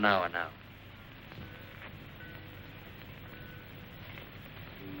good for an hour now.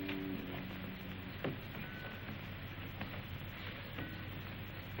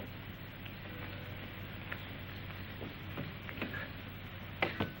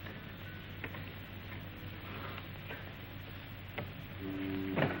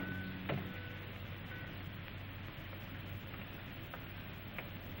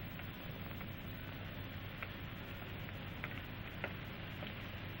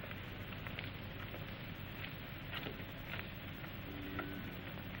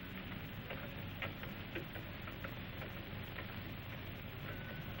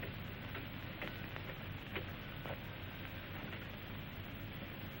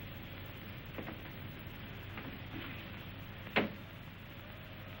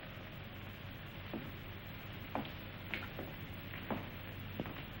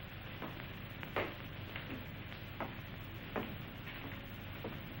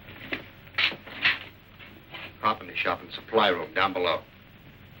 Hop in the shop and supply room down below.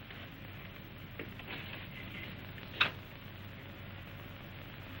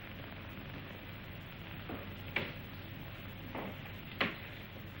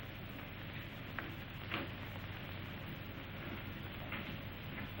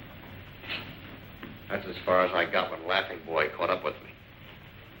 That's as far as I got when Laughing Boy caught up with me.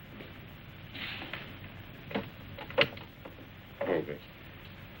 Hold it.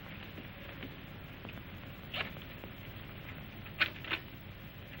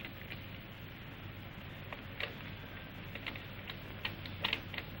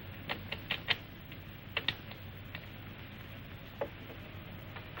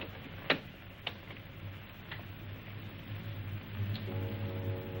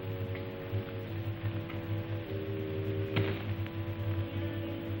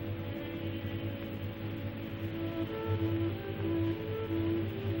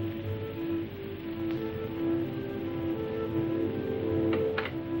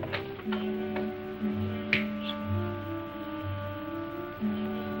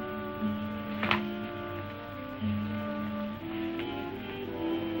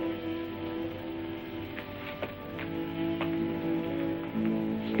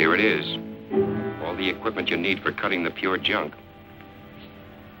 Here it is. All the equipment you need for cutting the pure junk.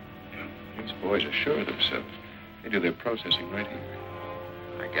 These boys are sure of themselves. They do their processing right here.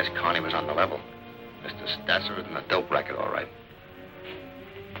 I guess Connie was on the level. Mr. Stasser is in the dope racket, all right.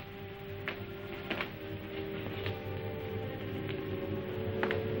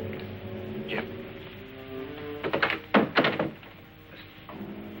 Jim.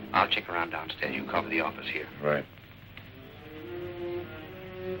 I'll check around downstairs. You cover the office here. Right.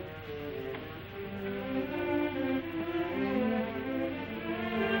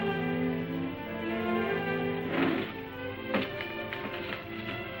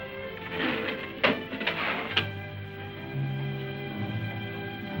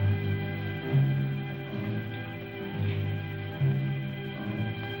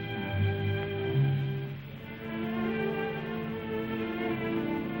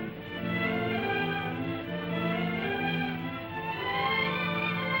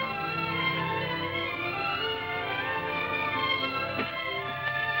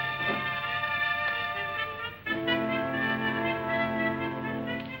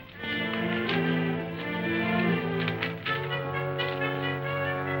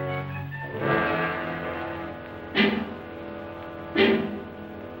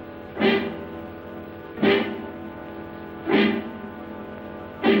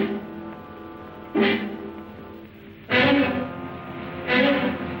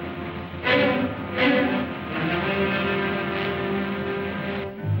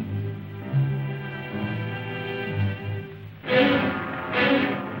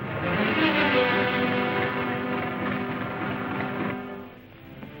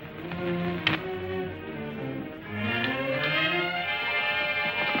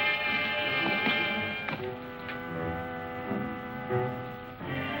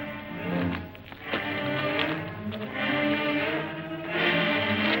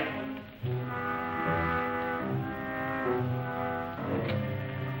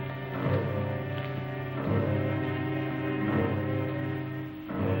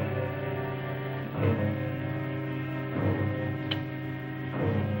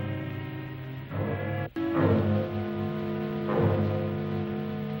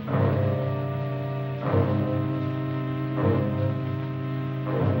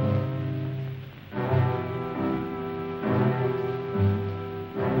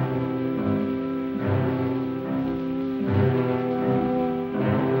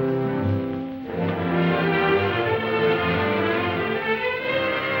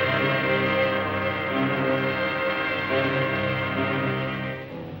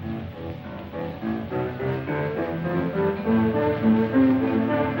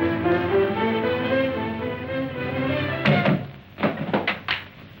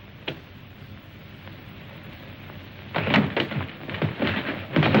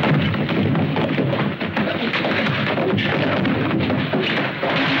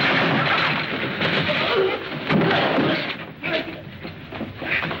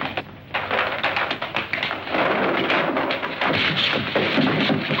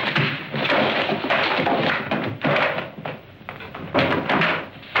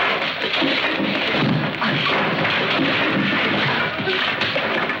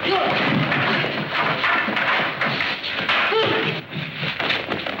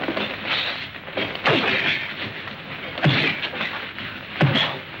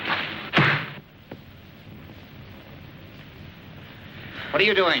 What are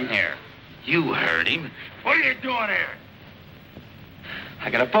you doing here? You heard him. What are you doing here? I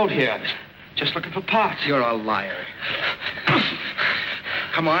got a boat here. I was just looking for parts. You're a liar.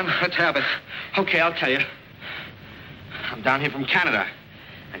 Come on, let's have it. Okay, I'll tell you. I'm down here from Canada.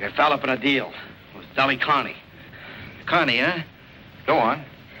 I got fouled up in a deal with Dolly Carney. Connie, huh? Go on.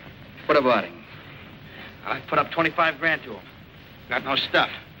 What about him? I put up 25 grand to him. Got no stuff.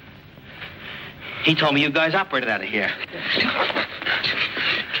 He told me you guys operated out of here.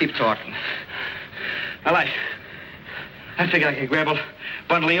 Keep talking. Well, I figured I could grab a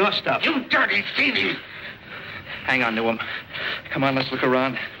bundle of your stuff. You dirty thieving! Hang on to him. Come on, let's look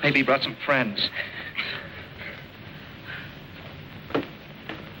around. Maybe he brought some friends.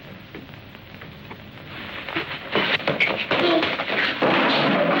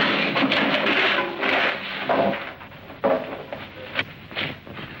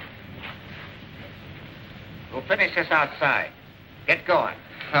 We'll finish this outside. Get going.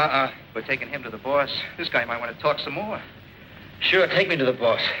 We're taking him to the boss. This guy might want to talk some more. Sure, take me to the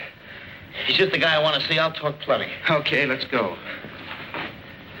boss. He's just the guy I want to see. I'll talk plenty. Okay, let's go.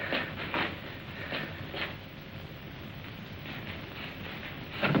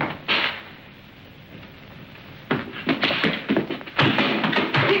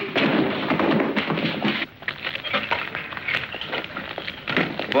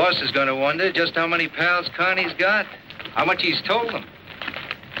 The boss is going to wonder just how many pals Connie's got, how much he's told them.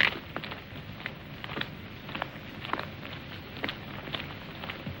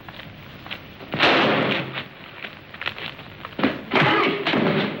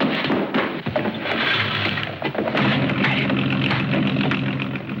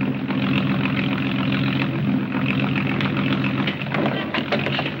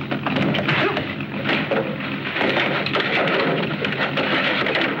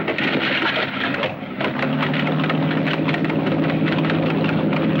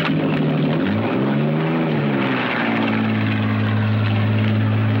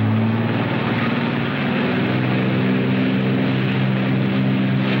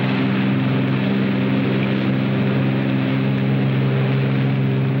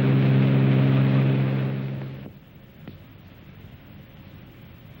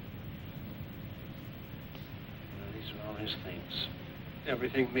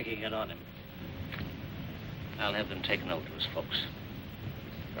 Everything Mickey had on him. I'll have them taken over to his folks.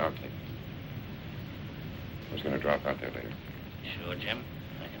 Okay. I was going to drop out there later. Sure, Jim.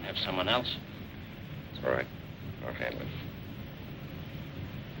 I can have someone else. It's all right. I'll handle it.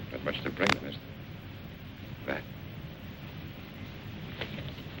 Not much to bring them, is there? That.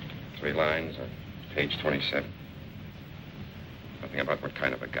 3 lines on page 27. Nothing about what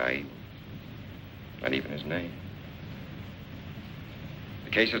kind of a guy he was. Not even his name.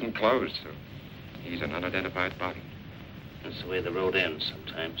 The case isn't closed, so he's an unidentified body. That's the way the road ends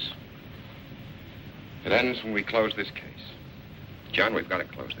sometimes. It ends when we close this case. John, we've got to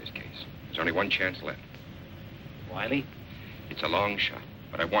close this case. There's only one chance left. Wiley? It's a long shot,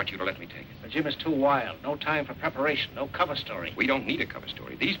 but I want you to let me take it. But Jim is too wild. No time for preparation. No cover story. We don't need a cover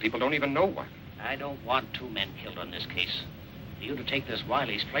story. These people don't even know Wiley. I don't want 2 men killed on this case. For you to take this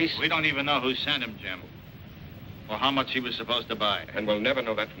Wiley's place... We don't even know who sent him, Jim. Or how much he was supposed to buy. And we'll never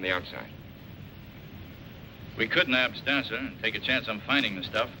know that from the outside. We could nab Stasser and take a chance on finding the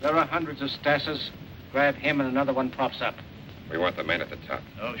stuff. There are hundreds of Stassers. Grab him and another one pops up. We want the man at the top.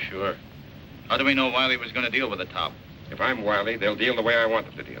 Oh, sure. How do we know Wiley was going to deal with the top? If I'm Wiley, they'll deal the way I want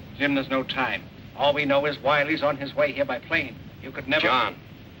them to deal. Jim, there's no time. All we know is Wiley's on his way here by plane. You could never... John,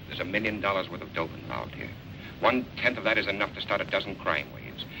 there's $1 million worth of dope involved here. 1/10 of that is enough to start a dozen crime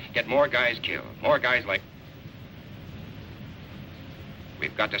waves. Get more guys killed. More guys like...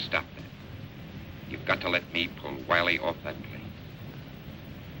 We've got to stop that. You've got to let me pull Wiley off that plane.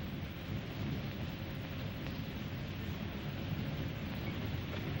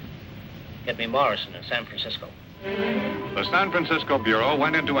 Get me Morrison in San Francisco. The San Francisco Bureau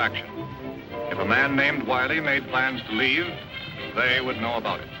went into action. If a man named Wiley made plans to leave, they would know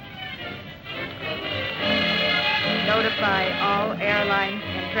about it. Notify all airlines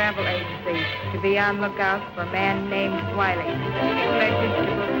and travel agencies to be on lookout for a man named Wiley. Expected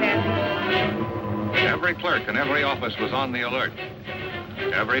to book passengers. Every clerk in every office was on the alert.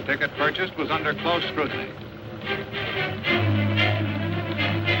 Every ticket purchased was under close scrutiny.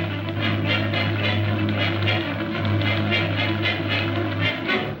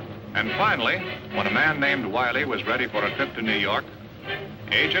 And finally, when a man named Wiley was ready for a trip to New York,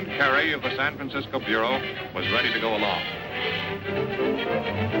 Agent Carey of the San Francisco Bureau was ready to go along.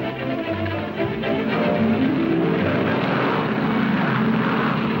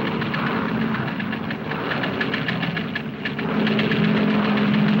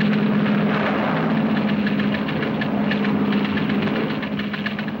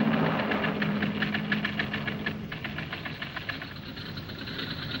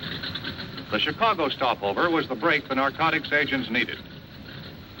 The Chicago stopover was the break the narcotics agents needed.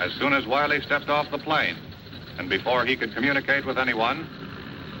 As soon as Wiley stepped off the plane, and before he could communicate with anyone,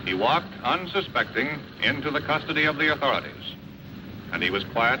 he walked, unsuspecting, into the custody of the authorities. And he was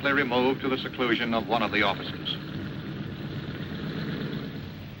quietly removed to the seclusion of one of the offices.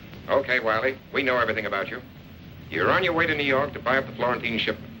 Okay, Wiley, we know everything about you. You're on your way to New York to buy up the Florentine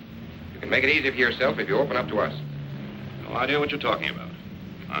shipment. You can make it easy for yourself if you open up to us. No idea what you're talking about.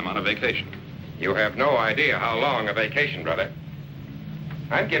 I'm on a vacation. You have no idea how long a vacation, brother.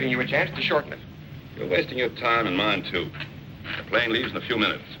 I'm giving you a chance to shorten it. You're wasting your time and mine, too. The plane leaves in a few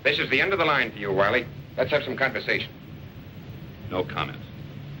minutes. This is the end of the line for you, Wiley. Let's have some conversation. No comment.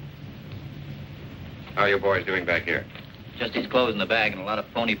 How are you boys doing back here? Just his clothes in the bag and a lot of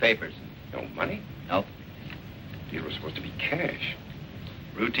phony papers. No money? No. These were supposed to be cash.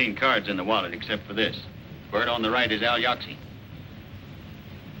 Routine cards in the wallet, except for this. Bird on the right is Al Yoxie.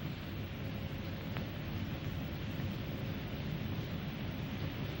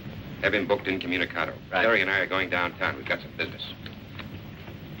 Have him booked incommunicado. Right. Terry and I are going downtown. We've got some business.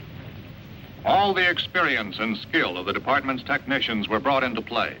 All the experience and skill of the department's technicians were brought into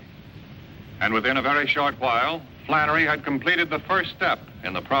play. And within a very short while, Flannery had completed the first step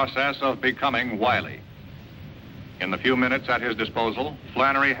in the process of becoming Wiley. In the few minutes at his disposal,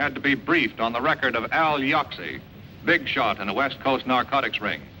 Flannery had to be briefed on the record of Al Yoxie, big shot in a West Coast narcotics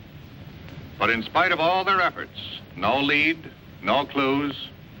ring. But in spite of all their efforts, no lead, no clues,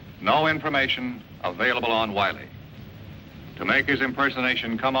 no information available on Wiley. To make his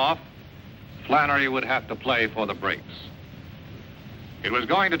impersonation come off, Flannery would have to play for the breaks. It was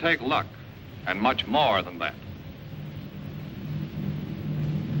going to take luck, and much more than that.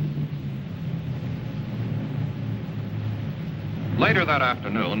 Later that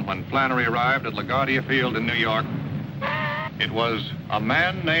afternoon, when Flannery arrived at LaGuardia Field in New York, it was a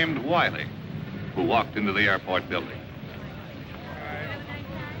man named Wiley who walked into the airport building.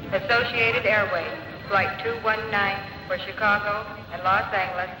 Associated Airways, Flight 219 for Chicago and Los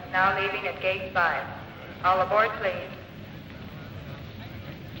Angeles, now leaving at Gate 5. All aboard, please.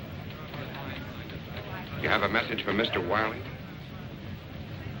 You have a message for Mr. Wiley?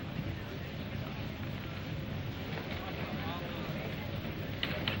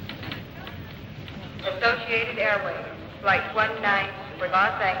 Associated Airways, Flight 19 for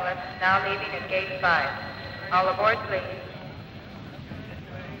Los Angeles, now leaving at Gate 5. All aboard, please.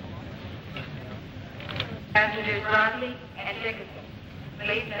 Passengers Rodley and Dickinson,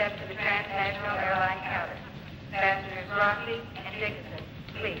 please step to the transnational airline counter. Passengers Rodley and Dickinson,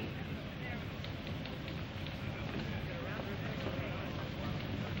 please.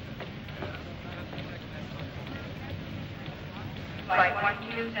 Flight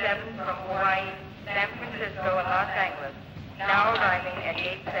 127 from Hawaii, San Francisco, and Los Angeles, now arriving at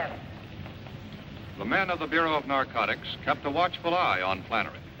Gate 7. The men of the Bureau of Narcotics kept a watchful eye on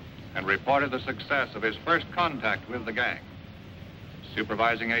Flannery and reported the success of his first contact with the gang.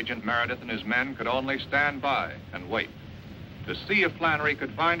 Supervising Agent Meredith and his men could only stand by and wait to see if Flannery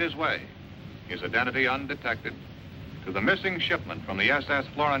could find his way, his identity undetected, to the missing shipment from the SS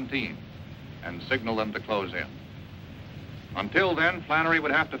Florentine and signal them to close in. Until then, Flannery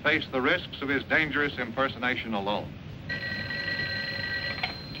would have to face the risks of his dangerous impersonation alone.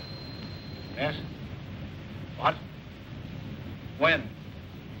 Yes? What? When?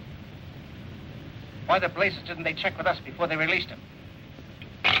 Why the blazes didn't they check with us before they released him?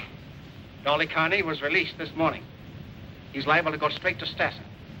 Dolly Carney was released this morning. He's liable to go straight to Stassen.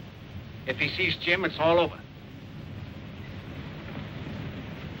 If he sees Jim, it's all over.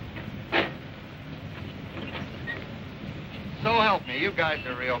 So help me, you guys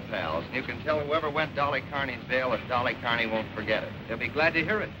are real pals, and you can tell whoever went Dolly Carney's bail that Dolly Carney won't forget it. They'll be glad to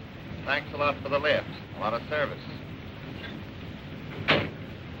hear it. Thanks a lot for the lift. A lot of service.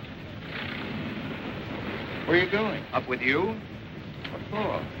 Where are you going? Up with you? What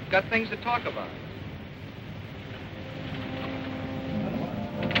for? Got things to talk about.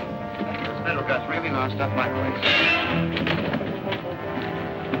 Those metal guts really lost up my place.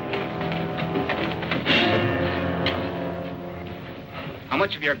 How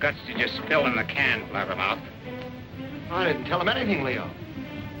much of your guts did you spill in the can, Blabbermouth? I didn't tell him anything, Leo.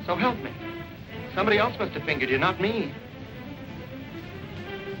 So help me. Somebody else must have fingered you, not me.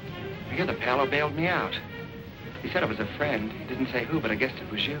 You're the pal who bailed me out. He said it was a friend. He didn't say who, but I guessed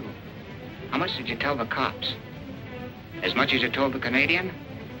it was you. How much did you tell the cops? As much as you told the Canadian?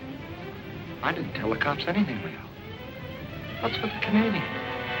 I didn't tell the cops anything, Leo. What's with the Canadian?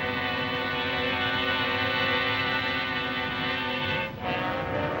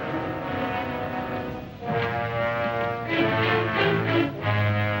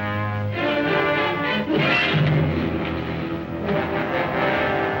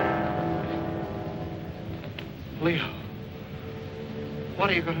 What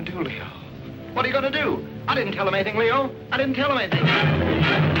are you going to do, Leo? What are you going to do? I didn't tell him anything, Leo. I didn't tell him anything.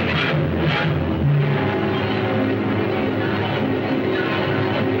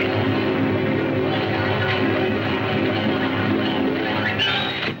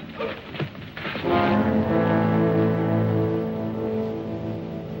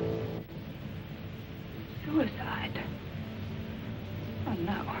 Suicide? Oh,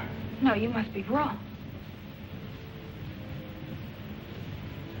 no. No, you must be wrong.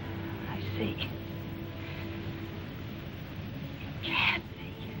 I see. It can't be.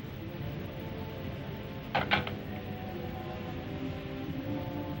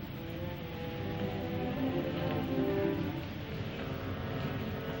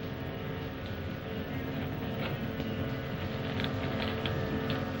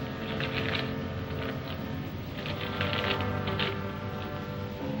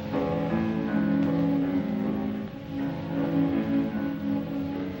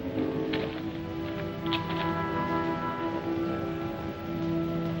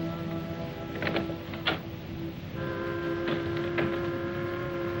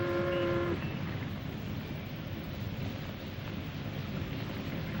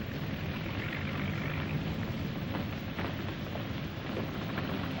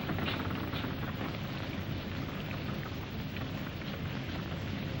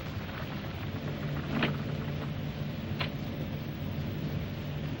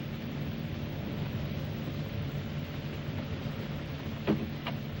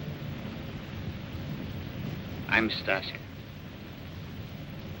 I'm Stasia.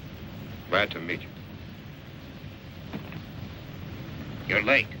 Glad to meet you. You're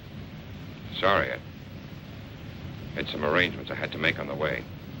late. Sorry, I had some arrangements I had to make on the way.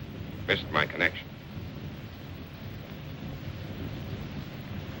 Missed my connection.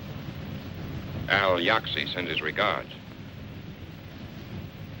 Al Yaxi sends his regards.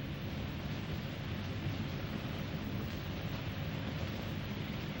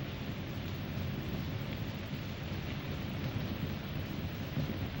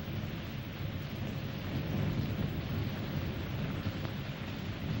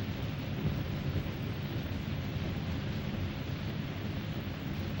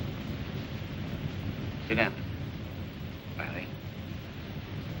 Sit down. Riley.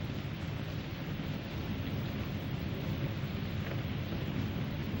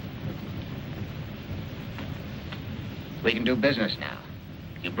 We can do business now.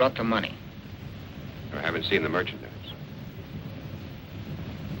 You brought the money. I haven't seen the merchandise.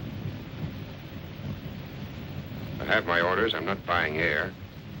 I have my orders. I'm not buying air.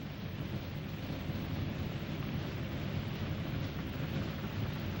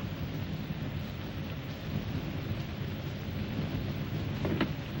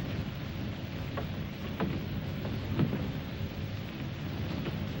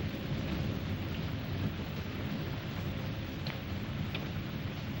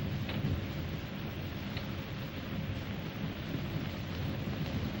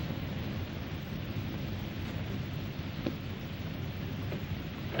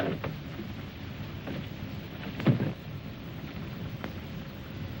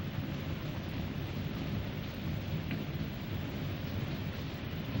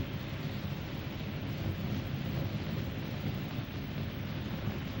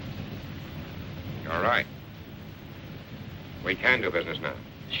 All right. We can do business now.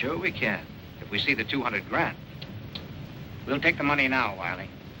 Sure we can, if we see the 200 grand. We'll take the money now, Wiley.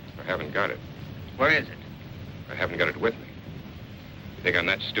 I haven't got it. Where is it? I haven't got it with me. You think I'm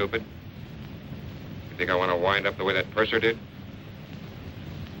that stupid? You think I want to wind up the way that purser did?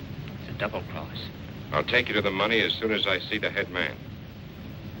 It's a double cross. I'll take you to the money as soon as I see the head man.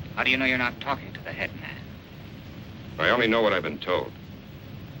 How do you know you're not talking to the head man? I only know what I've been told.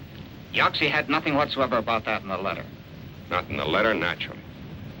 Yaxi had nothing whatsoever about that in the letter. Not in the letter, naturally.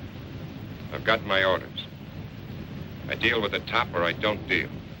 I've got my orders. I deal with the top or I don't deal.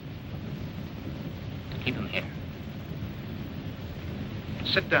 Keep him here.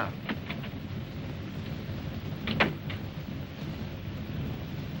 Sit down.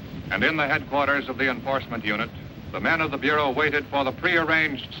 And in the headquarters of the enforcement unit, the men of the Bureau waited for the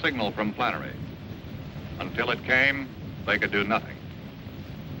prearranged signal from Flannery. Until it came, they could do nothing.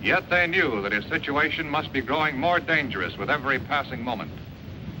 Yet they knew that his situation must be growing more dangerous with every passing moment.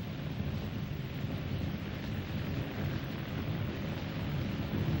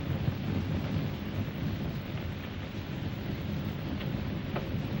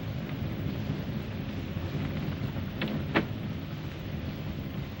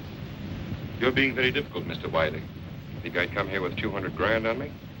 You're being very difficult, Mr. Wiley. Think I'd come here with 200 grand on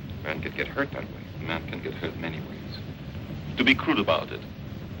me? Man could get hurt that way. A man can get hurt many ways. To be crude about it.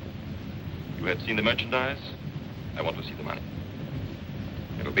 You have seen the merchandise? I want to see the money.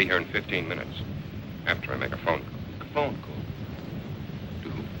 It'll be here in 15 minutes, after I make a phone call. A phone call? To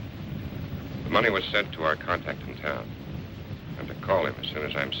who? The money was sent to our contact in town. I'm to call him as soon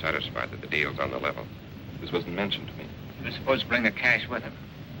as I'm satisfied that the deal's on the level. This wasn't mentioned to me. You're supposed to bring the cash with him.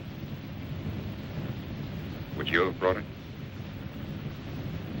 Would you have brought it?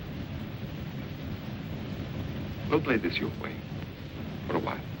 We'll play this your way. For a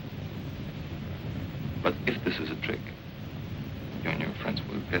while. But if this is a trick, you and your friends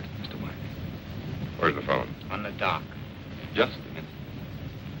will regret it, Mr. Wiley. Where's the phone? On the dock. Just a minute.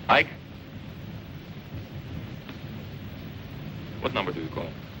 Ike? What number do you call?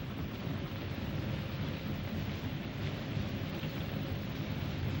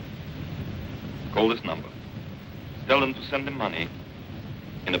 Call this number. Tell them to send the money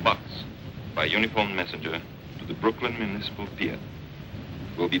in a box by uniformed messenger to the Brooklyn Municipal Pier.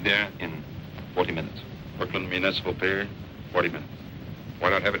 We'll be there in 40 minutes. Brooklyn Municipal Pier, 40 minutes. Why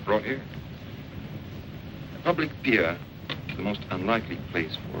not have it brought here? The public pier is the most unlikely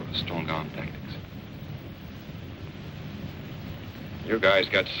place for strong arm tactics. You guys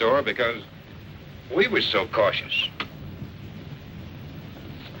got sore because we was so cautious.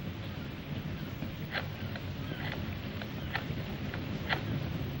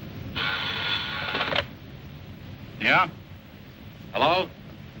 Yeah? Hello?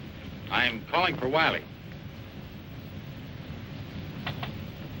 I'm calling for Wiley.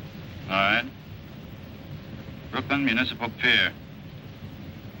 All right. Brooklyn Municipal Pier.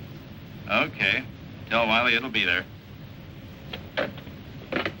 Okay. Tell Wiley it'll be there.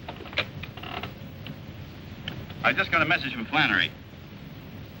 I just got a message from Flannery.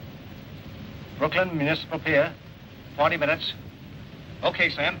 Brooklyn Municipal Pier, 40 minutes. Okay,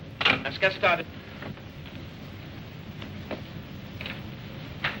 Sam. Let's get started.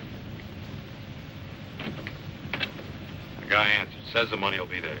 The guy answered. Says the money will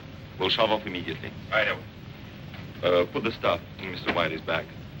be there. We'll shove off immediately. Righto. Put the stuff in Mr. Wiley's bag.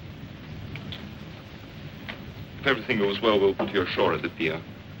 If everything goes well, we'll put you ashore at the pier.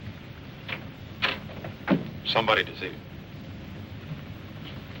 Somebody to see.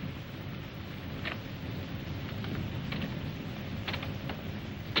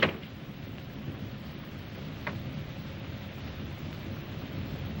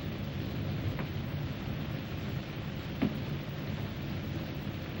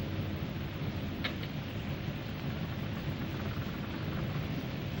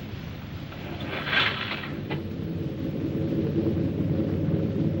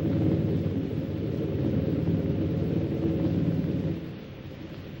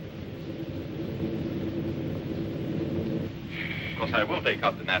 I will take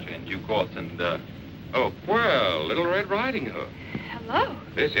up the matter in due course and, Oh, well, Little Red Riding Hood. Hello.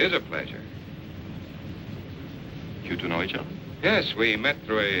 This is a pleasure. You two know each other? Yes, we met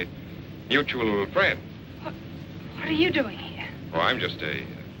through a mutual friend. What are you doing here? Oh, I'm just a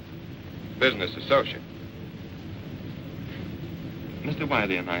business associate. Mr.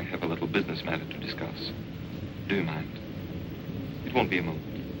 Wiley and I have a little business matter to discuss. Do you mind? It won't be a moment.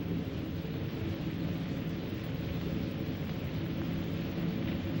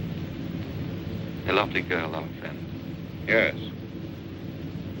 A lovely girl, our friend. Yes.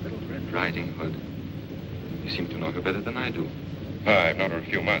 Little Red Riding Hood. You seem to know her better than I do. I've known her a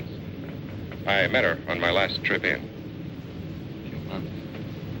few months. I met her on my last trip in. A few months?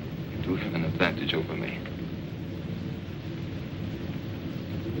 You do have an advantage over me.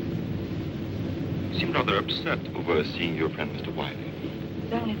 You seem rather upset over seeing your friend, Mr. Wiley.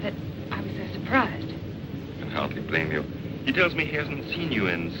 It's only that I was so surprised. I can hardly blame you. He tells me he hasn't seen you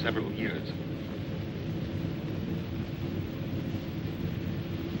in several years.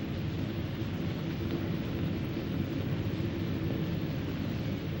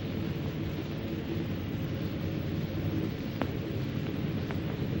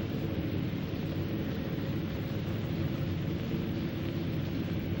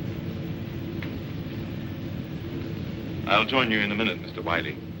 I'll join you in a minute, Mr.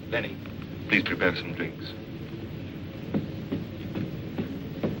 Wiley. Lenny, please prepare some drinks.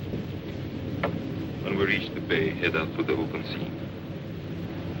 When we reach the bay, head out to the open sea.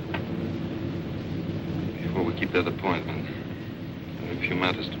 Before we keep that appointment, there are a few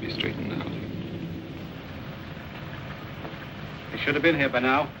matters to be straightened out. They should have been here by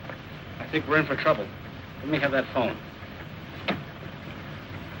now. I think we're in for trouble. Let me have that phone.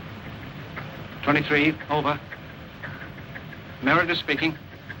 23, over. Meredith speaking.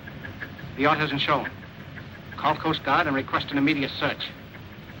 The yacht hasn't shown. Call Coast Guard and request an immediate search.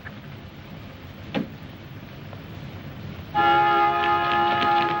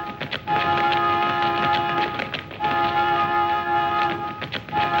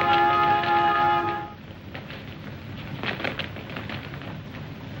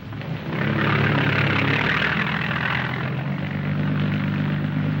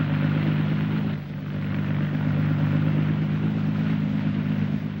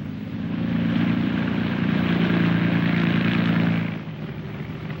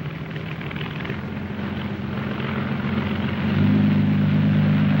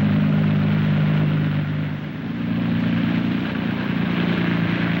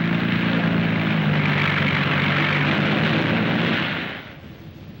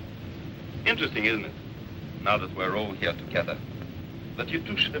 interesting, isn't it? Now that we're all here together, that you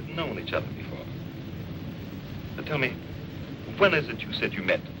two should have known each other before. But tell me, when is it you said you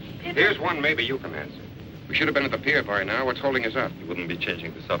met? Here's one maybe you can answer. We should have been at the pier by now. What's holding us up? You wouldn't be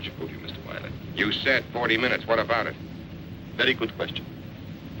changing the subject, would you, Mr. Wiley? You said 40 minutes. What about it? Very good question.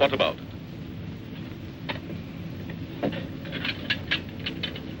 What about it?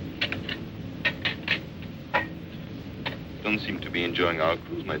 Don't seem to be enjoying our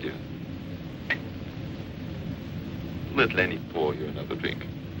cruise, my dear. Let Lenny pour you another drink.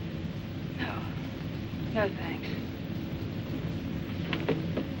 No, thanks.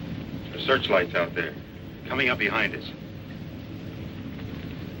 The searchlight's out there, coming up behind us.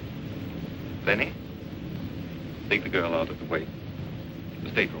 Lenny, take the girl out of the way. The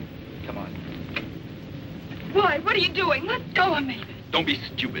stateroom. Come on. Why? What are you doing? Let go of me. Don't be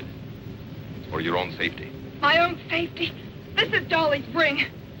stupid. It's for your own safety. My own safety? This is Dolly's ring.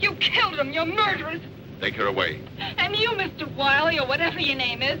 You killed him. You're murderers. Take her away. And you, Mr. Wiley, or whatever your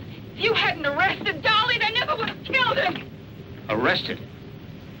name is, if you hadn't arrested Dolly, they never would have killed him. Arrested?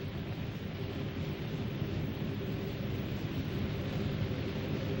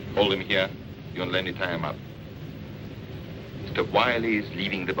 Hold him here. You and Lenny tie him up. Mr. Wiley is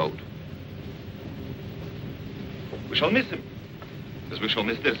leaving the boat. We shall miss him, as we shall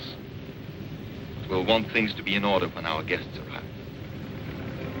miss this. But we'll want things to be in order when our guests arrive.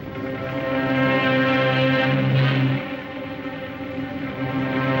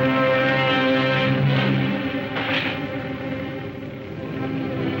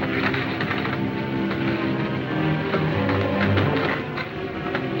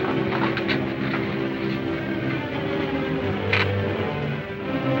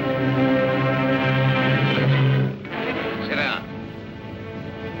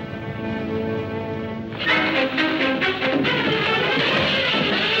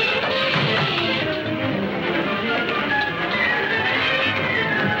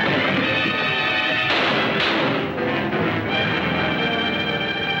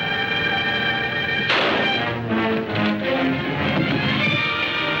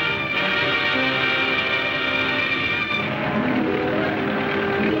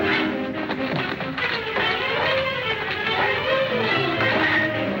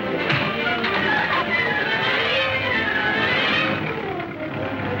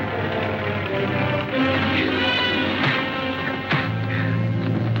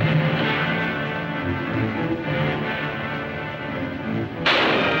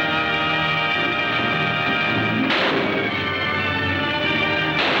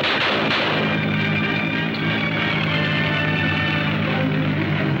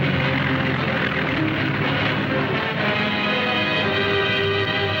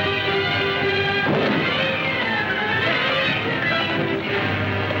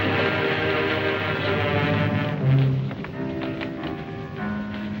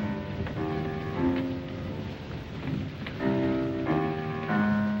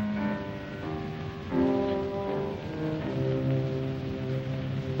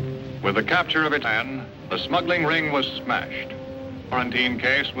 With the capture of its man, the smuggling ring was smashed. The quarantine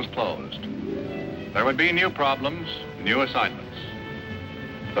case was closed. There would be new problems, new assignments.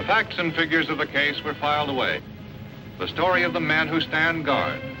 The facts and figures of the case were filed away. The story of the men who stand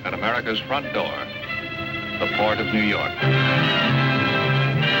guard at America's front door, the port of New York.